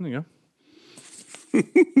 Yeah, there you go.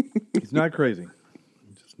 He's not crazy.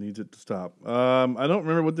 He just needs it to stop. I don't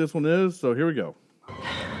remember what this one is, so here we go.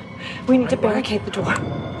 We need to barricade the door.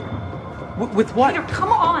 With what? Peter, come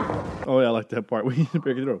on! Oh, yeah, I like that part. We need to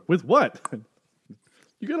barricade the door. With what?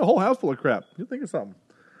 You got a whole house full of crap. You think of something.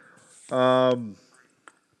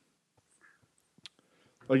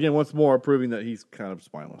 Again, once more, proving that he's kind of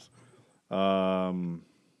spineless.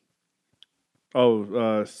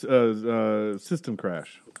 System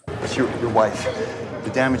crash. It's your wife.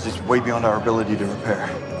 The damage is way beyond our ability to repair.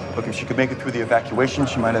 Look, if she could make it through the evacuation,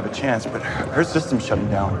 she might have a chance, but her system's shutting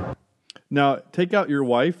down. Now, take out your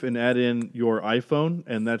wife and add in your iPhone,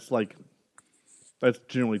 and that's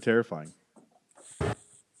generally terrifying.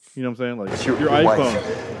 You know what I'm saying? Like It's your iPhone.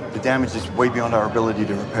 wife. The damage is way beyond our ability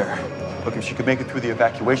to repair. Look, if she could make it through the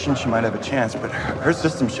evacuation, she might have a chance, but her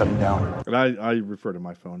system's shutting down. And I refer to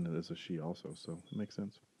my phone as a she also, so it makes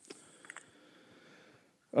sense.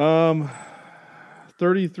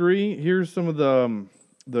 33. Here's some of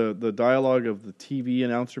the dialogue of the TV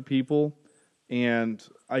announcer people, and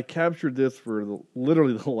I captured this for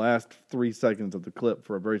literally the last 3 seconds of the clip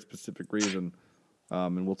for a very specific reason,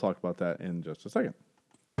 and we'll talk about that in just a second.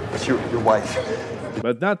 It's your wife.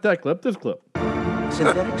 But not that clip, this clip.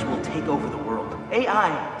 Synthetics will take over the world.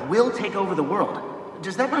 AI will take over the world.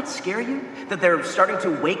 Does that not scare you? That they're starting to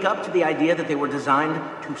wake up to the idea that they were designed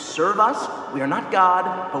to serve us? We are not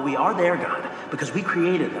God, but we are their God, because we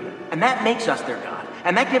created them. And that makes us their God.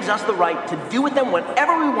 And that gives us the right to do with them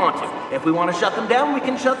whatever we want to. If we want to shut them down, we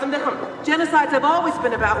can shut them down. Genocides have always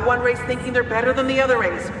been about one race thinking they're better than the other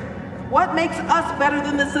race. What makes us better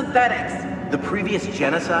than the synthetics? The previous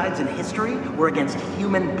genocides in history were against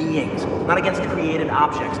human beings, not against created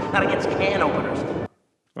objects, not against can openers.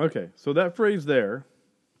 Okay, so that phrase there.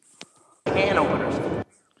 Can openers.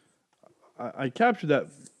 I captured that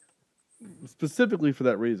specifically for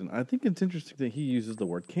that reason. I think it's interesting that he uses the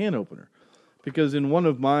word can opener. Because in one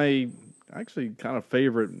of my actually kind of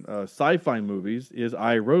favorite sci-fi movies is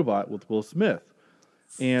I, Robot with Will Smith.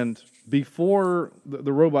 And before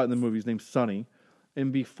the robot in the movie is named Sonny,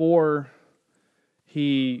 and before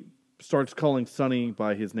he starts calling Sonny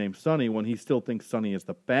by his name Sonny, when he still thinks Sonny is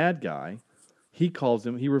the bad guy, he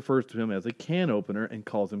refers to him as a can opener and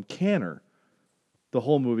calls him Canner the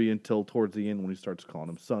whole movie until towards the end when he starts calling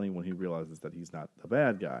him Sonny when he realizes that he's not the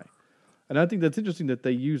bad guy. And I think that's interesting that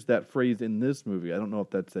they use that phrase in this movie. I don't know if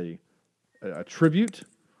that's a tribute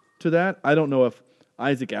to that. I don't know if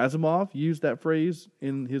Isaac Asimov used that phrase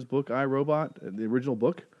in his book, I, Robot, the original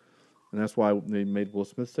book. And that's why they made Will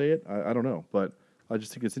Smith say it. I don't know. But I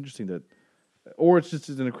just think it's interesting that, or it's just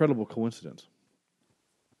an incredible coincidence.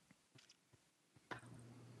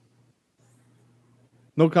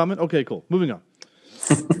 No comment? Okay, cool. Moving on.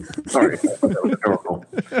 Sorry. That was terrible.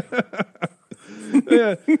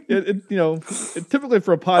 Typically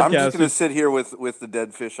for a podcast, I'm just going to sit here with the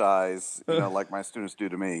dead fish eyes, like my students do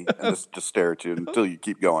to me, and just stare at you until you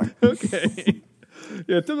keep going. Okay.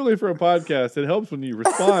 Yeah, typically for a podcast, it helps when you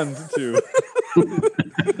respond to.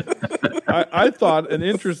 I thought an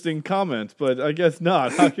interesting comment, but I guess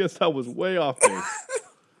not. I guess I was way off base.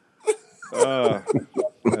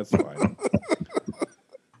 That's fine.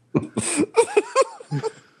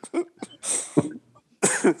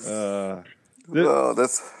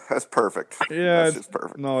 That's perfect. Yeah, that's just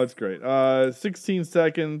perfect. No, it's great. 16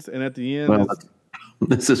 seconds, and at the end, well,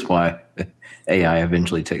 this is why AI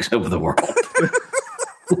eventually takes over the world.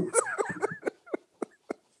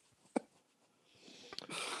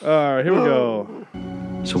 All right, here we go.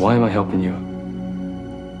 So why am I helping you?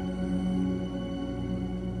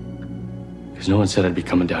 Because no one said I'd be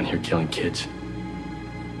coming down here killing kids.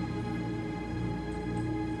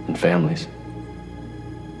 And families.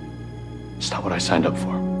 It's not what I signed up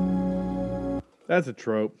for. That's a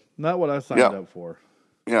trope. Not what I signed up for.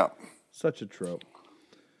 Yeah. Such a trope.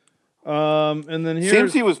 And then here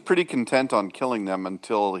seems he was pretty content on killing them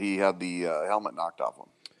until he had the helmet knocked off him.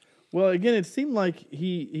 Well, again, it seemed like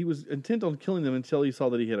he was intent on killing them until he saw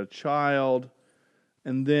that he had a child,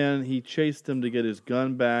 and then he chased them to get his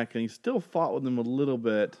gun back, and he still fought with them a little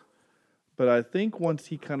bit. But I think once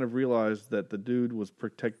he kind of realized that the dude was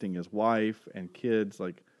protecting his wife and kids,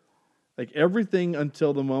 like everything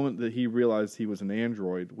until the moment that he realized he was an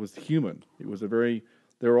android was human. It was they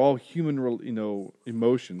were all human,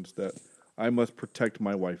 emotions that I must protect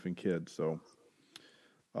my wife and kids. So,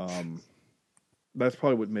 that's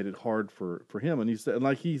probably what made it hard for him. And he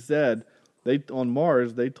said, on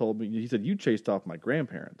Mars, they told me, he said, you chased off my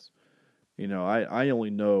grandparents. I only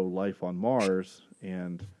know life on Mars,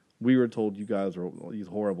 and we were told you guys are these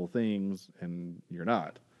horrible things, and you're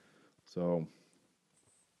not. So,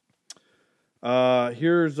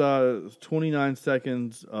 here's 29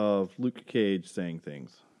 seconds of Luke Cage saying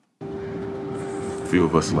things. A few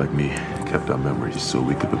of us like me kept our memories so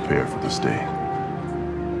we could prepare for this day.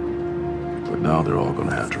 But now they're all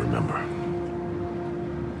gonna have to remember.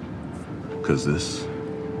 Because this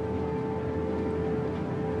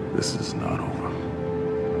is not over.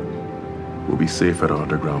 We'll be safe at our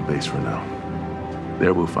underground base for now.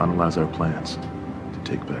 There we'll finalize our plans to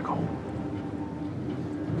take back home.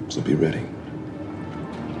 So be ready.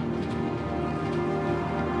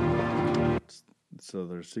 So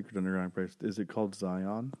there's secret underground place. Is it called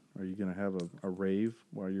Zion? Are you going to have a rave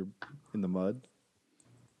while you're in the mud?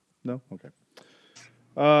 No? Okay.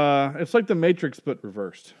 It's like The Matrix, but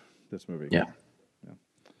reversed, this movie. Yeah.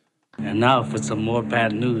 And now for some more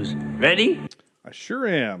bad news. Ready? I sure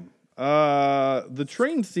am. The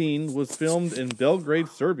train scene was filmed in Belgrade,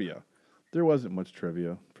 Serbia. There wasn't much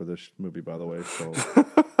trivia for this movie, by the way, so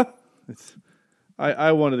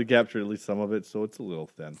I wanted to capture at least some of it, so it's a little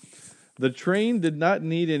thin. The train did not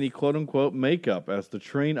need any quote-unquote makeup, as the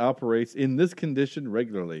train operates in this condition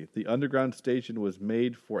regularly. The underground station was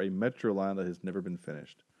made for a metro line that has never been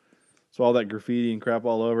finished. So all that graffiti and crap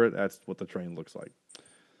all over it, that's what the train looks like.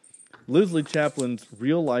 Leslie Chaplin's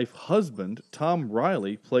real-life husband, Tom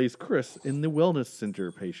Riley, plays Chris in the wellness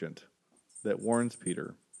center patient that warns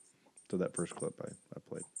Peter. So that first clip I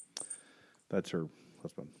played. That's her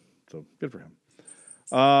husband. So good for him.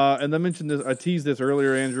 And I mentioned this, I teased this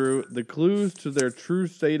earlier, Andrew. The clues to their true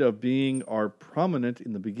state of being are prominent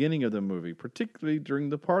in the beginning of the movie, particularly during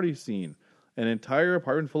the party scene. An entire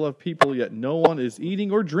apartment full of people, yet no one is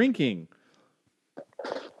eating or drinking.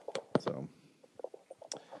 So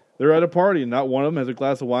they're at a party, and not one of them has a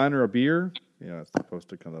glass of wine or a beer. It's supposed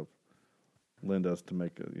to kind of lend us to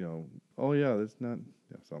make oh yeah, that's not.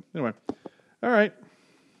 Yeah. So anyway, all right.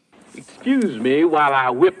 Excuse me while I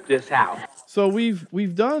whip this out. So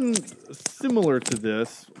we've done similar to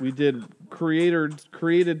this. We did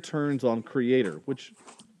created turns on creator, which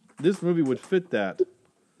this movie would fit that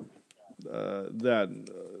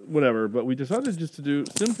whatever. But we decided just to do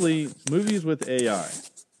simply movies with AI.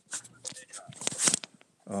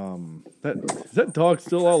 Is that dog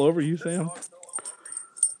still all over you, Sam?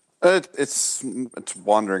 It's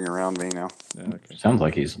wandering around me now. Yeah, okay. Sounds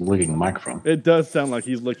like he's licking the microphone. It does sound like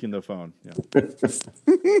he's licking the phone. Yeah.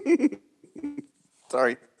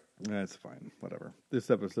 Sorry. That's fine. Whatever.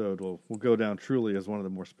 This episode will go down truly as one of the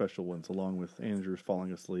more special ones, along with Andrew's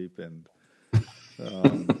falling asleep and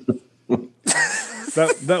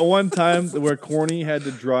that one time where Corny had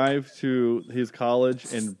to drive to his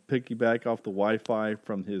college and piggyback off the Wi-Fi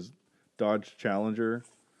from his Dodge Challenger.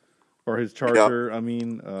 Or his Charger, yep.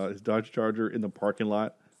 His Dodge Charger in the parking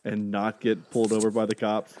lot and not get pulled over by the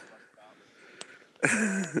cops.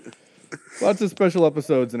 Lots of special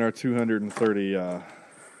episodes in our 230.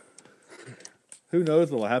 Who knows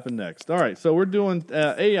what will happen next? All right, so we're doing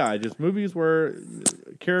AI, just movies where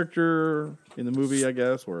character in the movie, I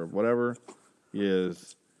guess, or whatever,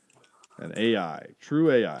 is an AI, true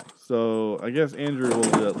AI. So I guess Andrew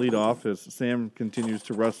will lead off as Sam continues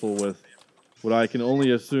to wrestle with what I can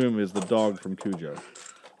only assume is the dog from Cujo.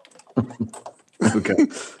 Okay.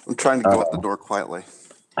 I'm trying to go out the door quietly.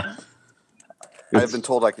 I've been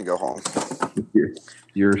told I can go home.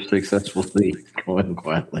 You're successfully going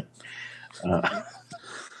quietly.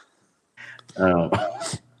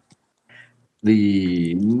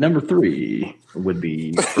 The number 3 would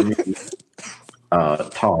be for me,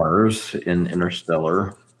 TARS in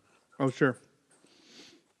Interstellar. Oh, sure.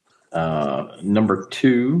 Number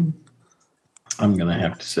 2, I'm going to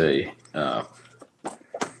have to say the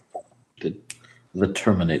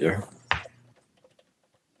Terminator.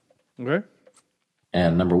 Okay.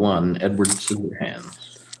 And number 1, Edward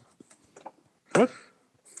Scissorhands. What?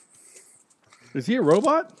 Is he a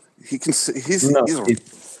robot? He can. He's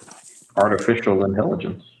artificial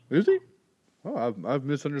intelligence. Is he? Oh, I've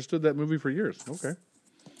misunderstood that movie for years. Okay.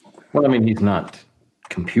 Well, I mean, he's not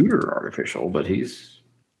computer artificial, but he's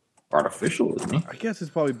artificial, isn't he? I guess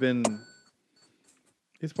it's probably been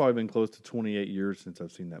close to 28 years since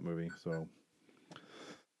I've seen that movie. So,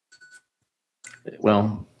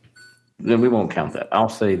 well, then we won't count that. I'll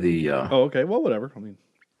say the. Oh, okay. Well, whatever. I mean,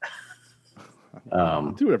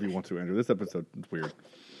 do whatever you want to, Andrew. This episode is weird.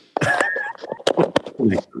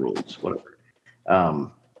 Make the rules, whatever.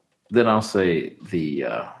 Then I'll say the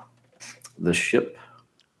ship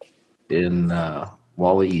in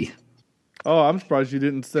Wall-E. Oh, I'm surprised you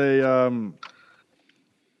didn't say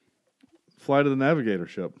Flight of the Navigator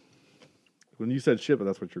ship. When you said ship,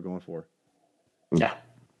 that's what you're going for. Yeah.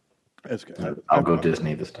 That's good. I'll go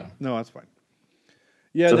Disney this time. No, that's fine.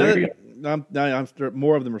 Yeah, so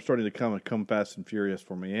more of them are starting to come Fast and Furious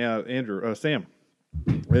for me. Yeah, Andrew, Sam,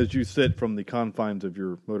 as you sit from the confines of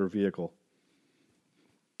your motor vehicle.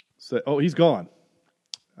 Oh, he's gone.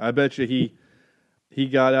 I bet you he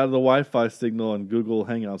got out of the Wi-Fi signal and Google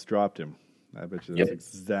Hangouts dropped him. I bet you that's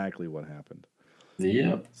exactly what happened.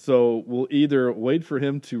 Yep. So we'll either wait for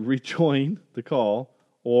him to rejoin the call,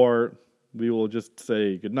 or we will just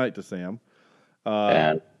say goodnight to Sam.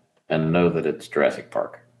 And know that it's Jurassic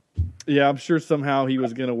Park. Yeah, I'm sure somehow he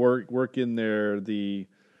was going to work in there the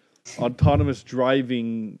autonomous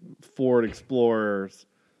driving Ford Explorers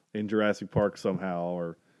in Jurassic Park somehow,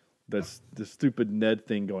 or that's the stupid Ned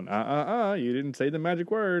thing going, you didn't say the magic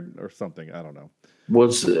word, or something. I don't know.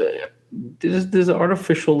 Does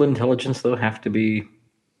artificial intelligence, though, have to be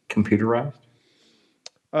computerized?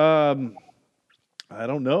 I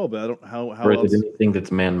don't know, but I don't how or else, is it anything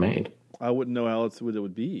that's man-made? I wouldn't know how else it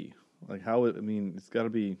would be. Like it's got to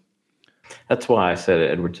be. That's why I said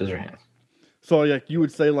Edward Scissorhands. So, like, you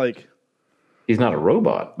would say, like, he's not a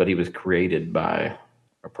robot, but he was created by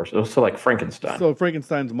a person. So, like Frankenstein. So,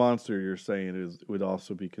 Frankenstein's monster, you're saying, would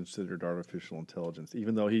also be considered artificial intelligence,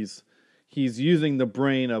 even though he's using the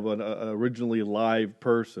brain of an originally live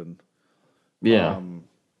person. Yeah.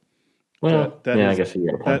 I guess you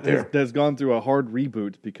got a point there. That's gone through a hard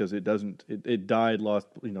reboot because it died, lost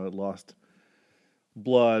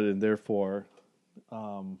blood, and therefore,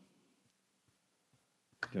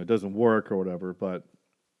 it doesn't work or whatever. But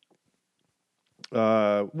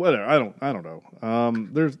whatever, I don't know.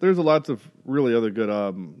 There's lots of really other good.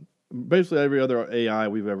 Basically, every other AI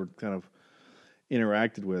we've ever kind of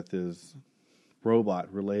interacted with is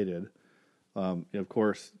robot related. Of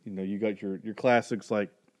course, you got your classics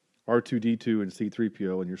like R2-D2 and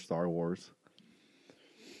C-3PO in your Star Wars.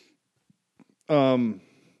 I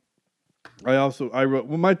wrote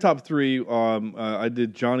my top 3. I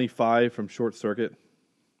did Johnny Five from Short Circuit.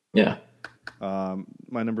 Yeah.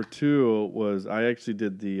 My number 2 was I actually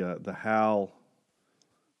did the HAL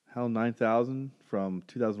 9000 from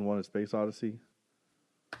 2001: A Space Odyssey.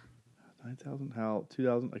 9000 HAL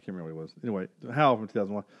 2000. I can't remember what it was. Anyway, HAL from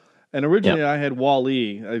 2001. And originally I had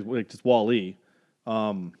Wall-E, just Wall-E.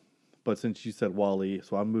 But since you said Wall-E,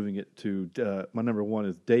 so I'm moving it to my number 1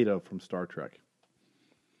 is Data from Star Trek.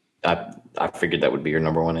 I figured that would be your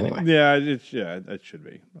number 1 anyway. Yeah, it should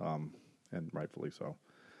be, and rightfully so.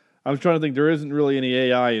 I was trying to think. There isn't really any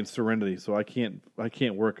AI in Serenity, so I can't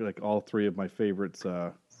work like all 3 of my favorites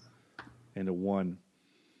into one.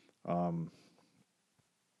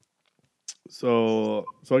 So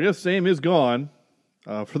I guess Sam is gone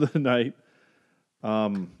for the night. I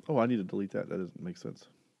need to delete that. That doesn't make sense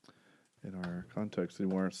in our context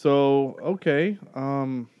anymore. So, okay.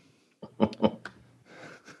 I'm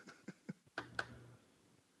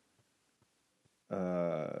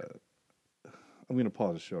going to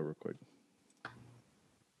pause the show real quick.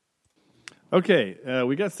 Okay,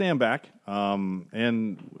 we got Sam back.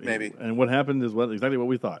 And what happened is exactly what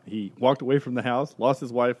we thought. He walked away from the house, lost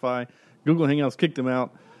his Wi-Fi. Google Hangouts kicked him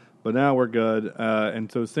out. But now we're good.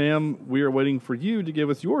 And so, Sam, we are waiting for you to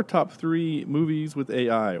give us your top 3 movies with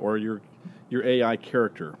AI, or your AI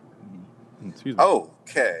character. Excuse me.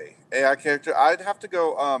 Okay. AI character. I'd have to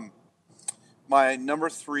go. My number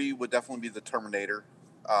 3 would definitely be the Terminator.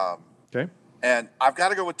 Okay. And I've got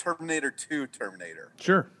to go with Terminator 2 Terminator.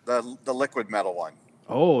 Sure. The liquid metal one.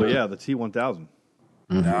 Oh, yeah, the T-1000.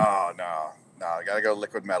 Mm-hmm. No. I got to go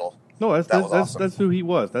liquid metal. No, that's awesome. That's who he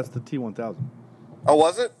was. That's the T-1000. Oh,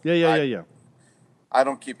 was it? Yeah. I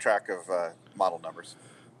don't keep track of model numbers.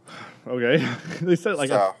 Okay. They said it like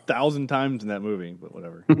 1,000 times in that movie, but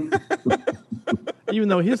whatever. Even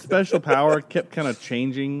though his special power kept kind of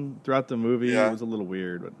changing throughout the movie, it was a little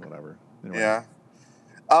weird, but whatever. Anyway. Yeah.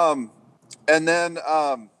 And then,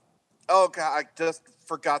 oh God, I just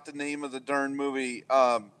forgot the name of the darn movie.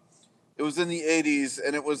 It was in the 80s,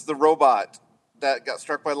 and it was the robot that got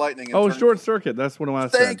struck by lightning. And Short Circuit. That's what I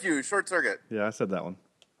said. Thank you, Short Circuit. Yeah, I said that one.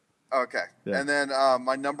 Okay. Yeah. And then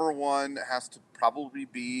my number one has to probably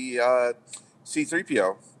be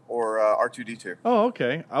C-3PO or R2-D2. Oh,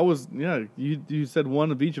 okay. You said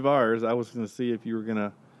one of each of ours. I was going to see if you were going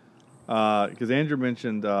to, because Andrew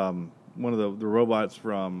mentioned one of the robots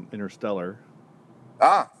from Interstellar.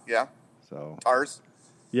 Ah, yeah. So TARS.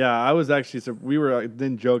 Yeah, I was actually. So we were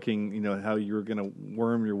then joking, how you were going to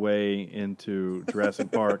worm your way into Jurassic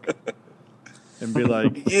Park, and be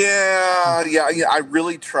like, yeah. I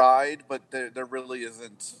really tried, but there really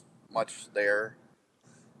isn't much there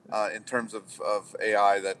in terms of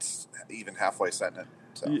AI that's even halfway sentient.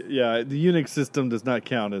 So. Yeah, the Unix system does not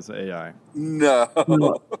count as AI. No.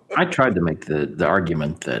 Well, I tried to make the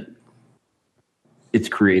argument that it's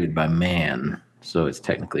created by man, so it's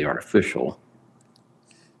technically artificial.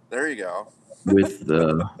 There you go. With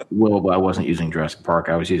I wasn't using Jurassic Park.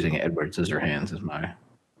 I was using Edward Scissorhands as my.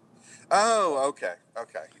 Oh, okay,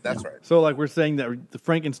 that's right. So, like, we're saying that the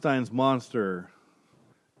Frankenstein's monster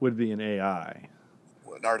would be an AI,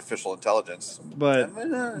 an artificial intelligence, but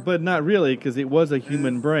not really, because it was a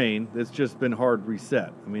human brain that's just been hard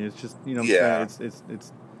reset. I mean, it's just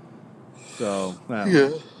it's so.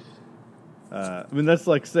 I mean, that's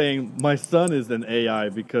like saying my son is an AI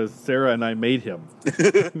because Sarah and I made him.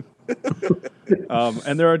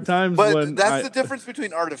 And there are times when that's the difference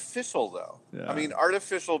between artificial, though. Yeah. I mean,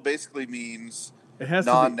 artificial basically means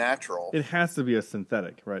non-natural. It has to be a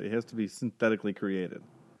synthetic, right? It has to be synthetically created,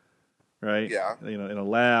 right? Yeah. In a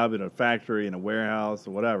lab, in a factory, in a warehouse,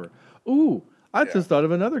 or whatever. Ooh, I just thought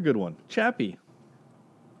of another good one. Chappie.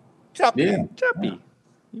 Yeah. Chappie.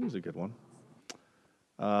 He was a good one.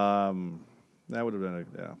 That would have been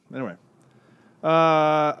Anyway.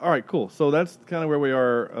 All right, cool. So that's kind of where we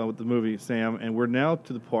are with the movie, Sam, and we're now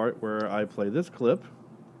to the part where I play this clip.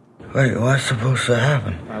 Wait, what's supposed to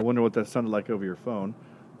happen? I wonder what that sounded like over your phone.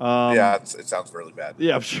 It sounds really bad.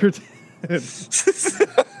 Yeah, I'm sure it did.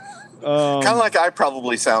 Kind of like I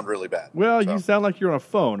probably sound really bad. Well, you sound like you're on a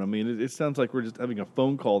phone. I mean, it sounds like we're just having a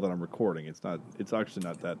phone call that I'm recording. It's not. It's actually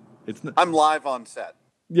not that. I'm live on set.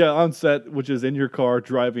 Yeah, on set, which is in your car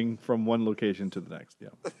driving from one location to the next.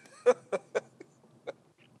 Yeah.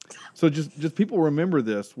 So just people remember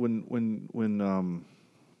this when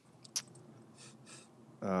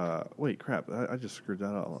wait, crap, I just screwed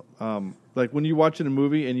that all up. Like when you're watching a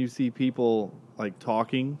movie and you see people like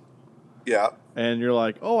talking. Yeah. And you're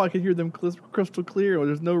like, oh, I can hear them crystal clear. Or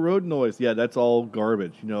there's no road noise. Yeah, that's all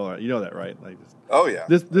garbage. You know that, right? Like,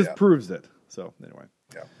 This proves it. So anyway.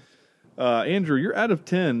 Yeah. Andrew, you're out of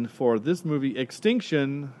 10 for this movie,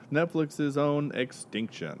 Extinction, Netflix's own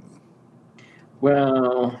Extinction.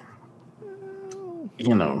 Well,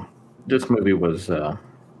 this movie was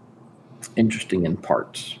interesting in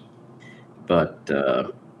parts, but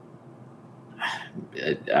I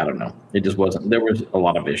don't know. It just wasn't. There was a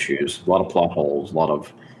lot of issues, a lot of plot holes, a lot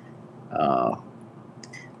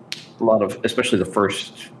of, especially the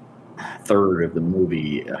first third of the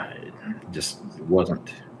movie, just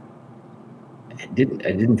wasn't. It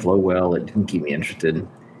didn't flow well. It didn't keep me interested.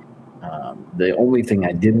 The only thing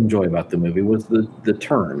I did enjoy about the movie was the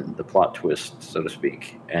turn, the plot twist, so to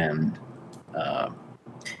speak. And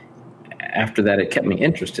after that, it kept me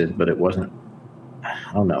interested, but it wasn't.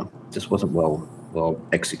 I don't know. Just wasn't well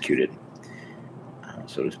executed,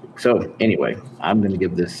 so to speak. So anyway, I'm going to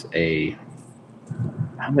give this I'm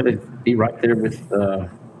going to be right there with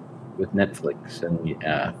Netflix and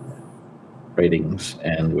ratings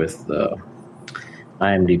and with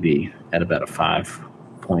IMDb at about a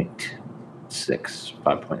 5.6,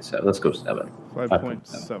 5.7. Let's go 7.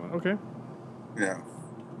 5.7. Okay. Yeah.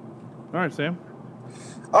 All right, Sam.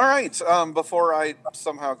 All right. Before I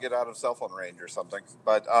somehow get out of cell phone range or something,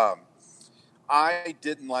 but I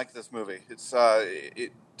didn't like this movie. It's I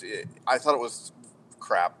thought it was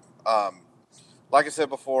crap. Like I said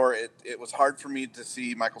before, it was hard for me to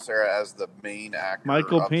see Michael Cera as the main actor.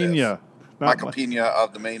 Michael Pena. Michael Pena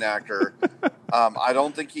of the main actor. I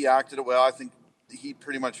don't think he acted it well. I think he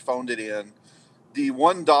pretty much phoned it in. The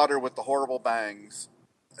one daughter with the horrible bangs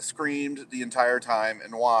screamed the entire time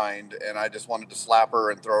and whined, and I just wanted to slap her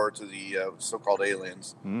and throw her to the so-called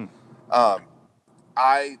aliens. Mm.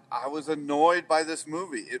 I was annoyed by this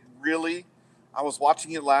movie. It really, I was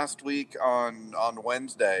watching it last week on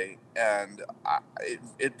Wednesday, and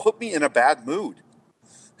it put me in a bad mood.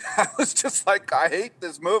 I was just like, I hate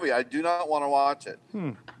this movie. I do not want to watch it.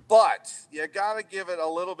 But you got to give it a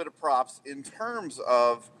little bit of props in terms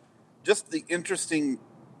of just the interesting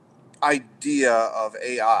idea of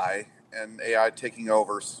AI and AI taking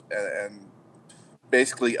over and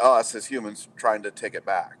basically us as humans trying to take it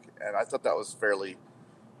back. And I thought that was fairly,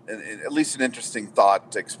 at least an interesting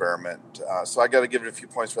thought experiment. So I got to give it a few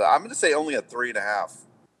points for that. I'm going to say only a 3.5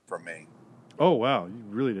 from me. Oh, wow. You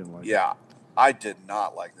really didn't like it. Yeah. I did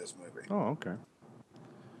not like this movie. Oh, okay.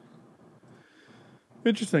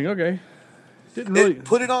 Interesting. Okay. Didn't really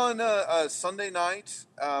put it on Sunday night,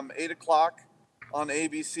 8 o'clock on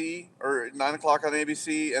ABC or 9 o'clock on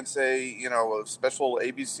ABC, and say a special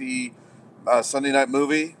ABC Sunday night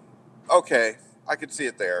movie. Okay, I could see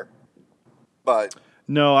it there, but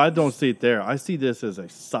no, I don't see it there. I see this as a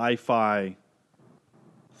sci-fi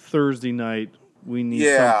Thursday night. We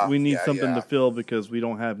need something to fill because we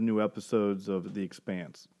don't have new episodes of The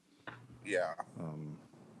Expanse. Yeah.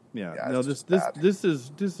 No, this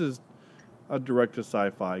is a direct to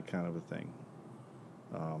sci-fi kind of a thing.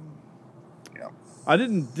 I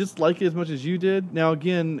didn't dislike it as much as you did. Now,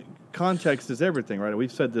 again, context is everything, right?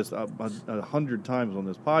 We've said this 100 times on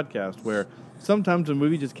this podcast, where sometimes a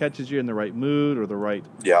movie just catches you in the right mood or the right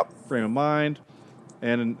frame of mind.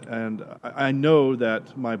 And I know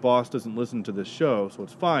that my boss doesn't listen to this show, so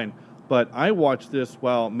it's fine. But I watched this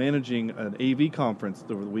while managing an AV conference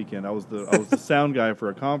over the weekend. I was the sound guy for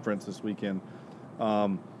a conference this weekend,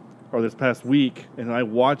 or this past week, and I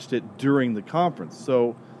watched it during the conference.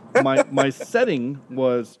 So my setting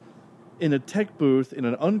was in a tech booth in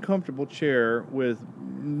an uncomfortable chair with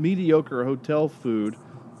mediocre hotel food,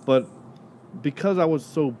 but because I was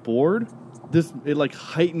so bored, it like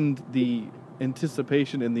heightened the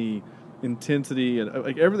anticipation and the intensity and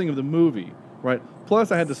like everything of the movie, right?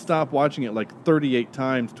 Plus, I had to stop watching it like 38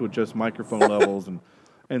 times to adjust microphone levels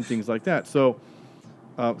and things like that. So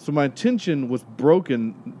my attention was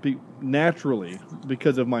broken naturally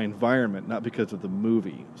because of my environment, not because of the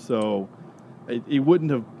movie. So it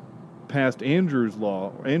wouldn't have passed Andrew's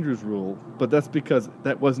rule, but that's because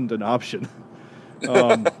that wasn't an option.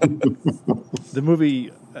 The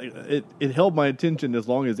movie, it held my attention as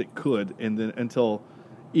long as it could, and then until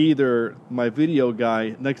either my video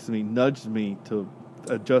guy next to me nudged me to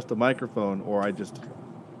adjust the microphone, or I just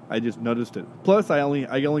noticed it. Plus, I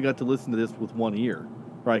only got to listen to this with one ear,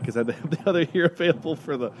 right? Because I had to have the other ear available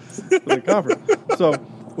for the conference. So,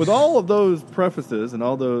 with all of those prefaces and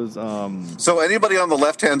all those, so anybody on the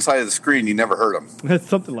left-hand side of the screen, you never heard them. It's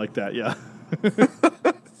something like that, yeah.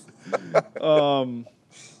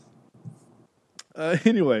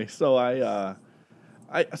 Anyway, so I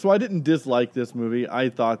didn't dislike this movie. I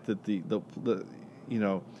thought that the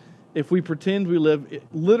if we pretend we live,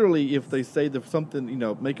 literally, if they say that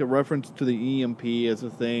something, make a reference to the EMP as a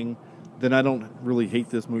thing, then I don't really hate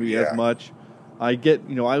this movie as much. I get,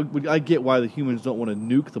 I get why the humans don't want to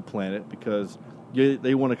nuke the planet because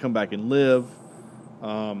they want to come back and live.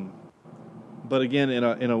 But again,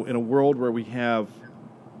 in a world where we have,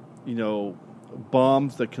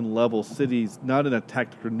 bombs that can level cities, not in a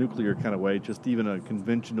tactical nuclear kind of way, just even a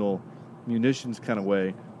conventional munitions kind of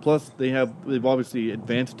way. Plus, they've obviously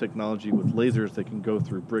advanced technology with lasers that can go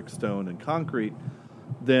through brick, stone, and concrete.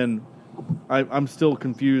 Then I'm still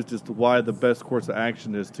confused as to why the best course of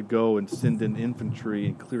action is to go and send in infantry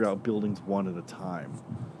and clear out buildings one at a time,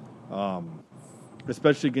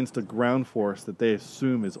 especially against a ground force that they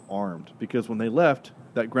assume is armed. Because when they left,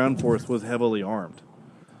 that ground force was heavily armed.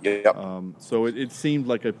 Yep. So it seemed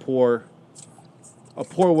like a poor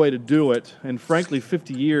way to do it, and frankly,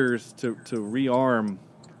 50 years to rearm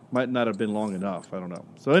might not have been long enough. I don't know.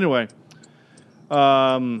 So anyway, so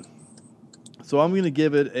I'm going to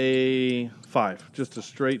give it a 5, just a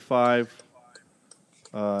straight 5.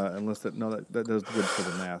 Unless that does good for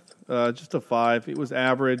the math. Just a 5. It was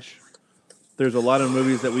average. There's a lot of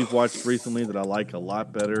movies that we've watched recently that I like a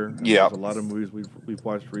lot better. Yeah. There's a lot of movies we've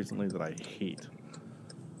watched recently that I hate.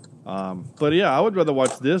 But yeah, I would rather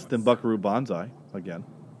watch this than Buckaroo Banzai again,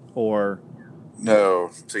 or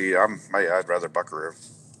no. See, I'd rather Buckaroo.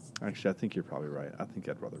 Actually, I think you're probably right. I think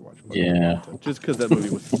I'd rather watch Buckaroo. Yeah, Banzai, just because that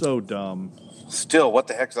movie was so dumb. Still, what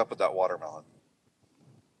the heck's up with that watermelon?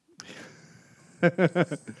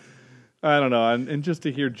 I don't know, and just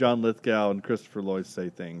to hear John Lithgow and Christopher Lloyd say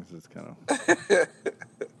things is kind of. I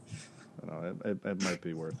don't know, it might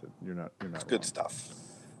be worth it. You're not. It's good stuff.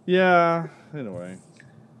 Yeah. Anyway.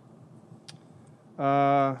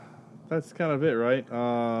 That's kind of it, right?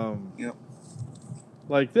 Yep.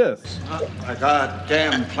 like this. My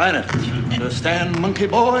goddamn planet. Understand, monkey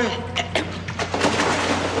boy?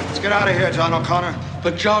 Let's get out of here, John O'Connor.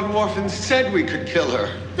 But John Warfin said we could kill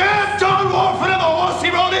her. Damn John Warfin and the horse he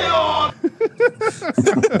rode in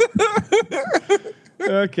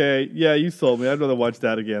on! Okay, yeah, you sold me. I'd rather watch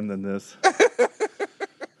that again than this.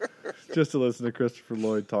 Just to listen to Christopher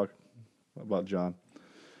Lloyd talk about John.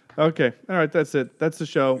 Okay, all right, that's it. That's the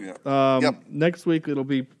show. Next week, it'll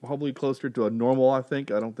be probably closer to a normal, I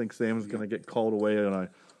think. I don't think Sam's going to get called away on a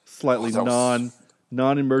slightly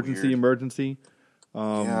non-emergency emergency.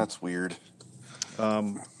 Yeah, that's weird.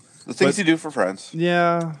 The things you do for friends.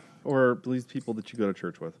 Yeah, or at least people that you go to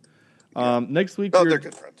church with. Next week, they're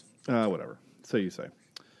good friends. Whatever. So you say.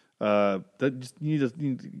 That just you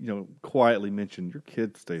need to quietly mention your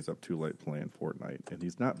kid stays up too late playing Fortnite, and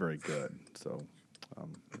he's not very good. So,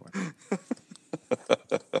 anyway.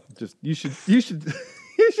 Just you should you should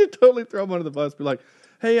totally throw him under the bus. Be like,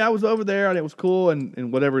 hey, I was over there and it was cool,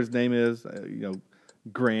 and whatever his name is,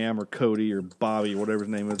 Graham or Cody or Bobby or whatever his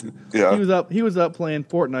name is. Yeah. He was up playing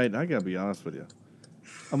Fortnite. And I gotta be honest with you,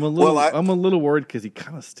 I'm a little worried because he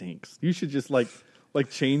kind of stinks. You should just like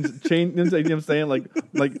change. You know what I'm saying?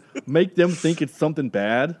 Like make them think it's something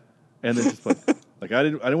bad, and then just like I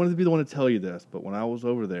didn't want to be the one to tell you this, but when I was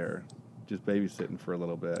over there, just babysitting for a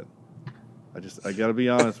little bit, I gotta be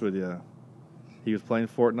honest with you. He was playing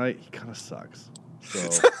Fortnite. He kind of sucks. So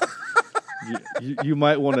you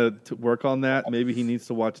might want to work on that. Maybe he needs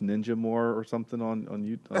to watch Ninja more or something on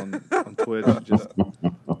Twitch. Just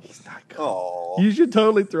he's not good. Aww. You should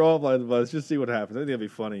totally throw him on the bus. Just see what happens. I think that'd be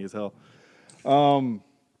funny as hell. All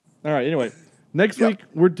right. Anyway, next week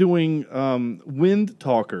we're doing Wind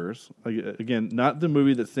Talkers. Again, not the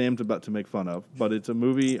movie that Sam's about to make fun of, but it's a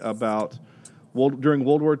movie about during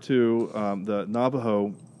World War II, the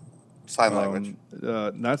Navajo. Sign language.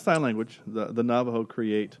 Not sign language. The Navajo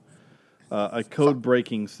create a code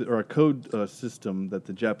breaking or a code system that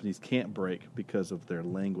the Japanese can't break because of their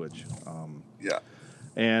language.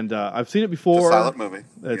 And I've seen it before. It's a silent movie.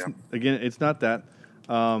 Again, it's not that.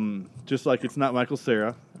 Just like it's not Michael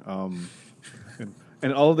Cera.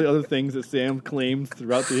 And all the other things that Sam claims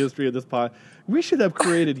throughout the history of this pod. We should have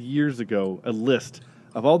created years ago a list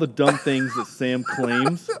of all the dumb things that Sam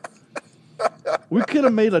claims. We could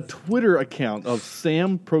have made a Twitter account of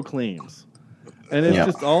Sam Proclaims. And it's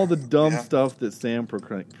just all the dumb stuff that Sam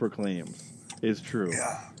proclaims is true.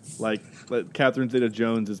 Yeah. Like Catherine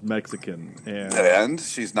Zeta-Jones is Mexican. And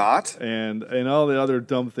she's not. And all the other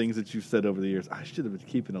dumb things that you've said over the years. I should have been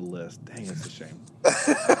keeping a list. Dang, it's a shame.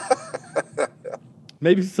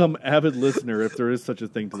 Maybe some avid listener, if there is such a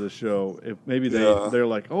thing to the show, if maybe they're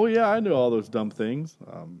like, oh yeah, I know all those dumb things.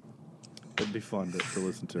 It'd be fun to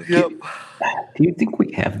listen to. Yep. Do you think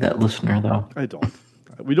we have that listener though? I don't.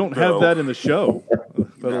 We don't have that in the show,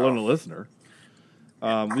 let alone a listener.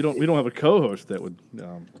 We don't have a co-host that would.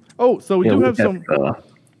 So we do have some.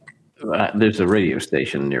 There's a radio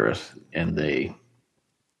station near us, and they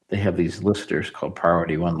have these listeners called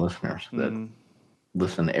Priority One listeners that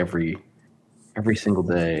listen every single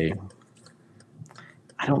day.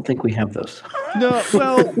 I don't think we have those. No,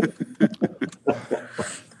 well,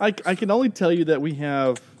 I can only tell you that we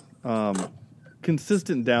have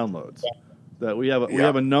consistent downloads. That we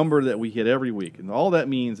have a number that we hit every week, and all that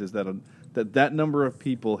means is that that number of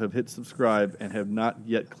people have hit subscribe and have not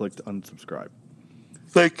yet clicked unsubscribe.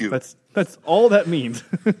 Thank you. That's all that means.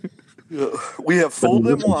 We have fooled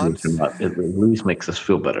them once. It at least makes us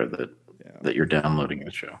feel better that you're downloading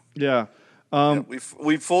the show. Yeah.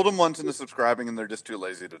 We've fooled them once into subscribing, and they're just too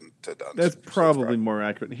lazy to That's probably more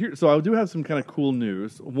accurate. Here, so I do have some kind of cool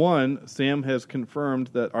news. One, Sam has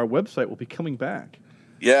confirmed that our website will be coming back.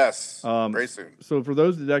 Yes, very soon. So for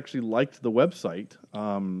those that actually liked the website,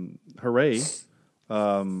 hooray.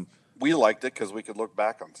 We liked it because we could look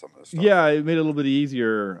back on some of this stuff. Yeah, it made it a little bit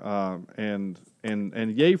easier, and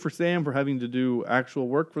yay for Sam for having to do actual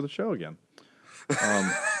work for the show again.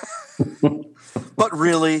 But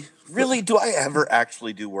really, do I ever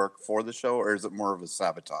actually do work for the show, or is it more of a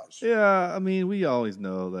sabotage? Yeah, I mean, we always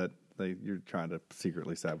know that you're trying to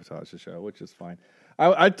secretly sabotage the show, which is fine.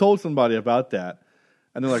 I told somebody about that,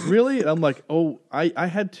 and they're like, really? And I'm like, oh, I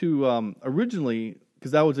had to, originally,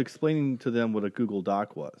 because I was explaining to them what a Google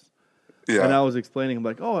Doc was. Yeah. And I was explaining, I'm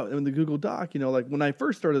like, oh, in the Google Doc, like when I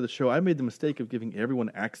first started the show, I made the mistake of giving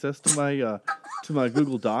everyone access to my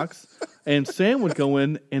Google Docs, and Sam would go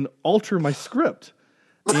in and alter my script.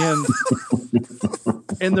 And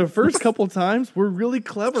the first couple of times were really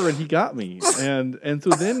clever, and he got me. And so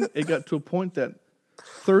then it got to a point that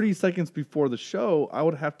 30 seconds before the show, I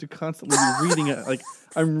would have to constantly be reading it. Like,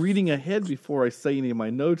 I'm reading ahead before I say any of my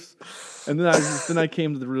notes. And then I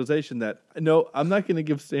came to the realization that, no, I'm not going to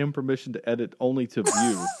give Sam permission to edit only to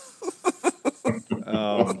view.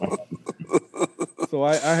 So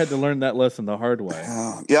I had to learn that lesson the hard way.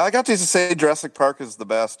 Yeah, I got to say Jurassic Park is the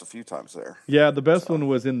best a few times there. Yeah, the best one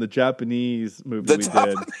was in the Japanese movie we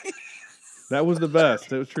did. That was the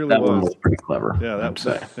best. It truly that was. one was pretty clever. Yeah,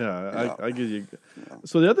 I give you.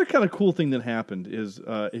 So the other kind of cool thing that happened is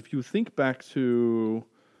if you think back to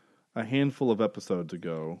a handful of episodes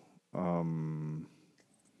ago,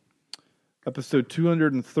 episode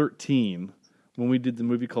 213, when we did the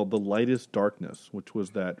movie called The Lightest Darkness, which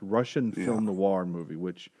was that Russian film noir movie,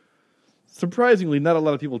 which surprisingly not a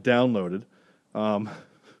lot of people downloaded.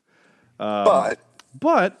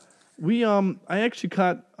 But we I actually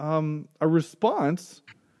got a response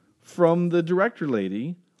from the director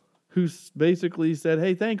lady who basically said,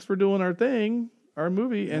 "Hey, thanks for doing our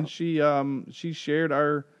movie," and she shared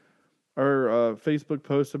our Facebook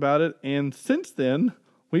post about it, and since then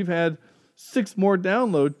we've had 6 more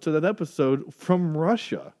downloads to that episode from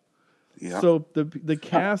Russia. Yeah. So the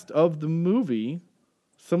cast of the movie,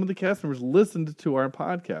 some of the cast members listened to our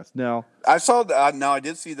podcast. Now I saw that. Now I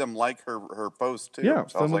did see them like her post too. Yeah,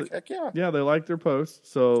 so I was like, heck yeah. Yeah, they like their posts.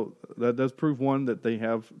 So that does prove, one, that they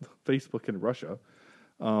have Facebook in Russia,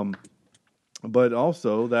 but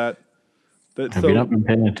also that. Have you not been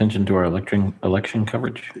paying attention to our election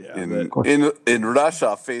coverage? Yeah, in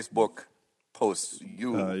Russia, Facebook posts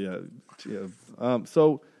you.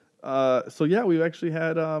 So we've actually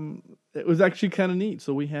had. It was actually kind of neat.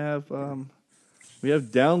 So we have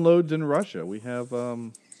downloads in Russia. We have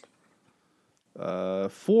 4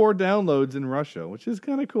 downloads in Russia, which is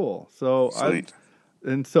kind of cool. So Sweet.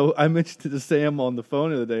 So I mentioned it to Sam on the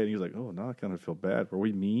phone the other day, and he was like, "Oh, now I kind of feel bad. Were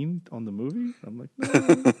we mean on the movie?" I'm like,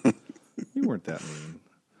 "No, we weren't that mean."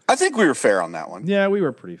 I think we were fair on that one. Yeah, we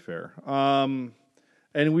were pretty fair.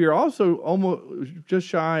 And we are also almost just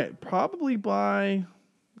shy, probably by,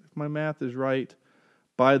 if my math is right,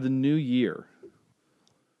 by the new year,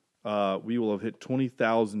 we will have hit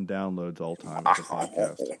 20,000 downloads all time with the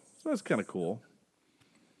podcast. So that's kind of cool.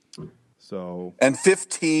 So and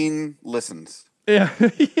 15 listens. Yeah.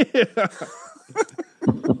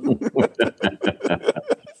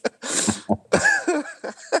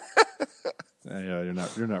 Yeah,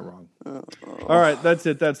 you're not wrong. All right, that's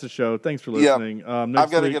it. That's the show. Thanks for listening. Yep. I've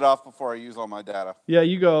got to get off before I use all my data. Yeah,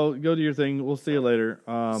 you go do your thing. We'll see you later.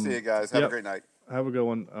 See you guys. Have a great night. Have a good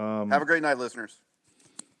one. Have a great night, listeners.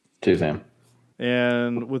 Cheers, Sam.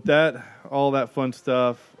 And with that, all that fun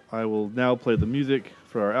stuff, I will now play the music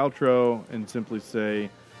for our outro and simply say,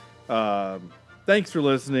 thanks for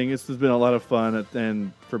listening. This has been a lot of fun,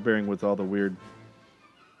 and for bearing with all the weird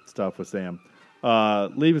stuff with Sam.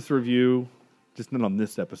 Leave us a review. Just not on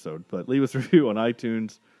this episode, but leave us a review on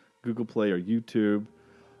iTunes, Google Play, or YouTube.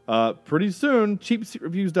 Pretty soon,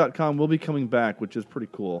 CheapSeatReviews.com will be coming back, which is pretty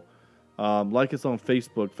cool. Like us on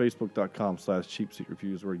Facebook,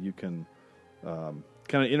 Facebook.com/CheapSeatReviews, where you can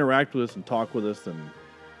kind of interact with us and talk with us. And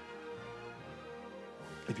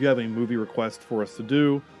if you have any movie requests for us to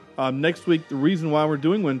do. Next week, the reason why we're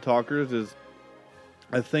doing Wind Talkers is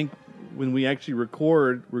I think when we actually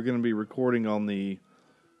record, we're going to be recording on the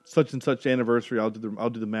such and such anniversary. I'll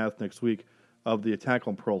do the math next week of the attack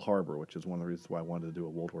on Pearl Harbor, which is one of the reasons why I wanted to do a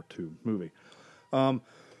World War II movie.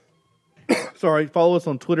 Sorry, follow us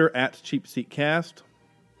on Twitter @CheapSeatCast.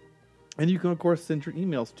 And you can, of course, send your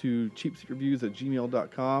emails to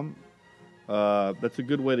cheapseatreviews@gmail.com. That's a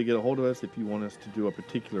good way to get a hold of us if you want us to do a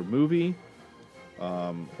particular movie,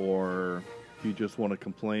 or if you just want to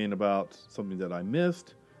complain about something that I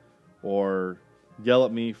missed, or yell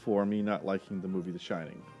at me for me not liking the movie The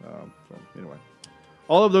Shining. So anyway,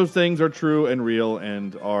 all of those things are true and real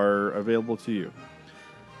and are available to you.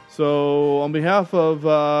 So on behalf of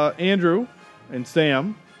Andrew and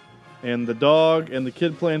Sam and the dog and the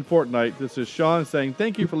kid playing Fortnite, this is Sean saying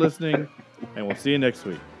thank you for listening, and we'll see you next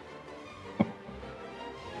week.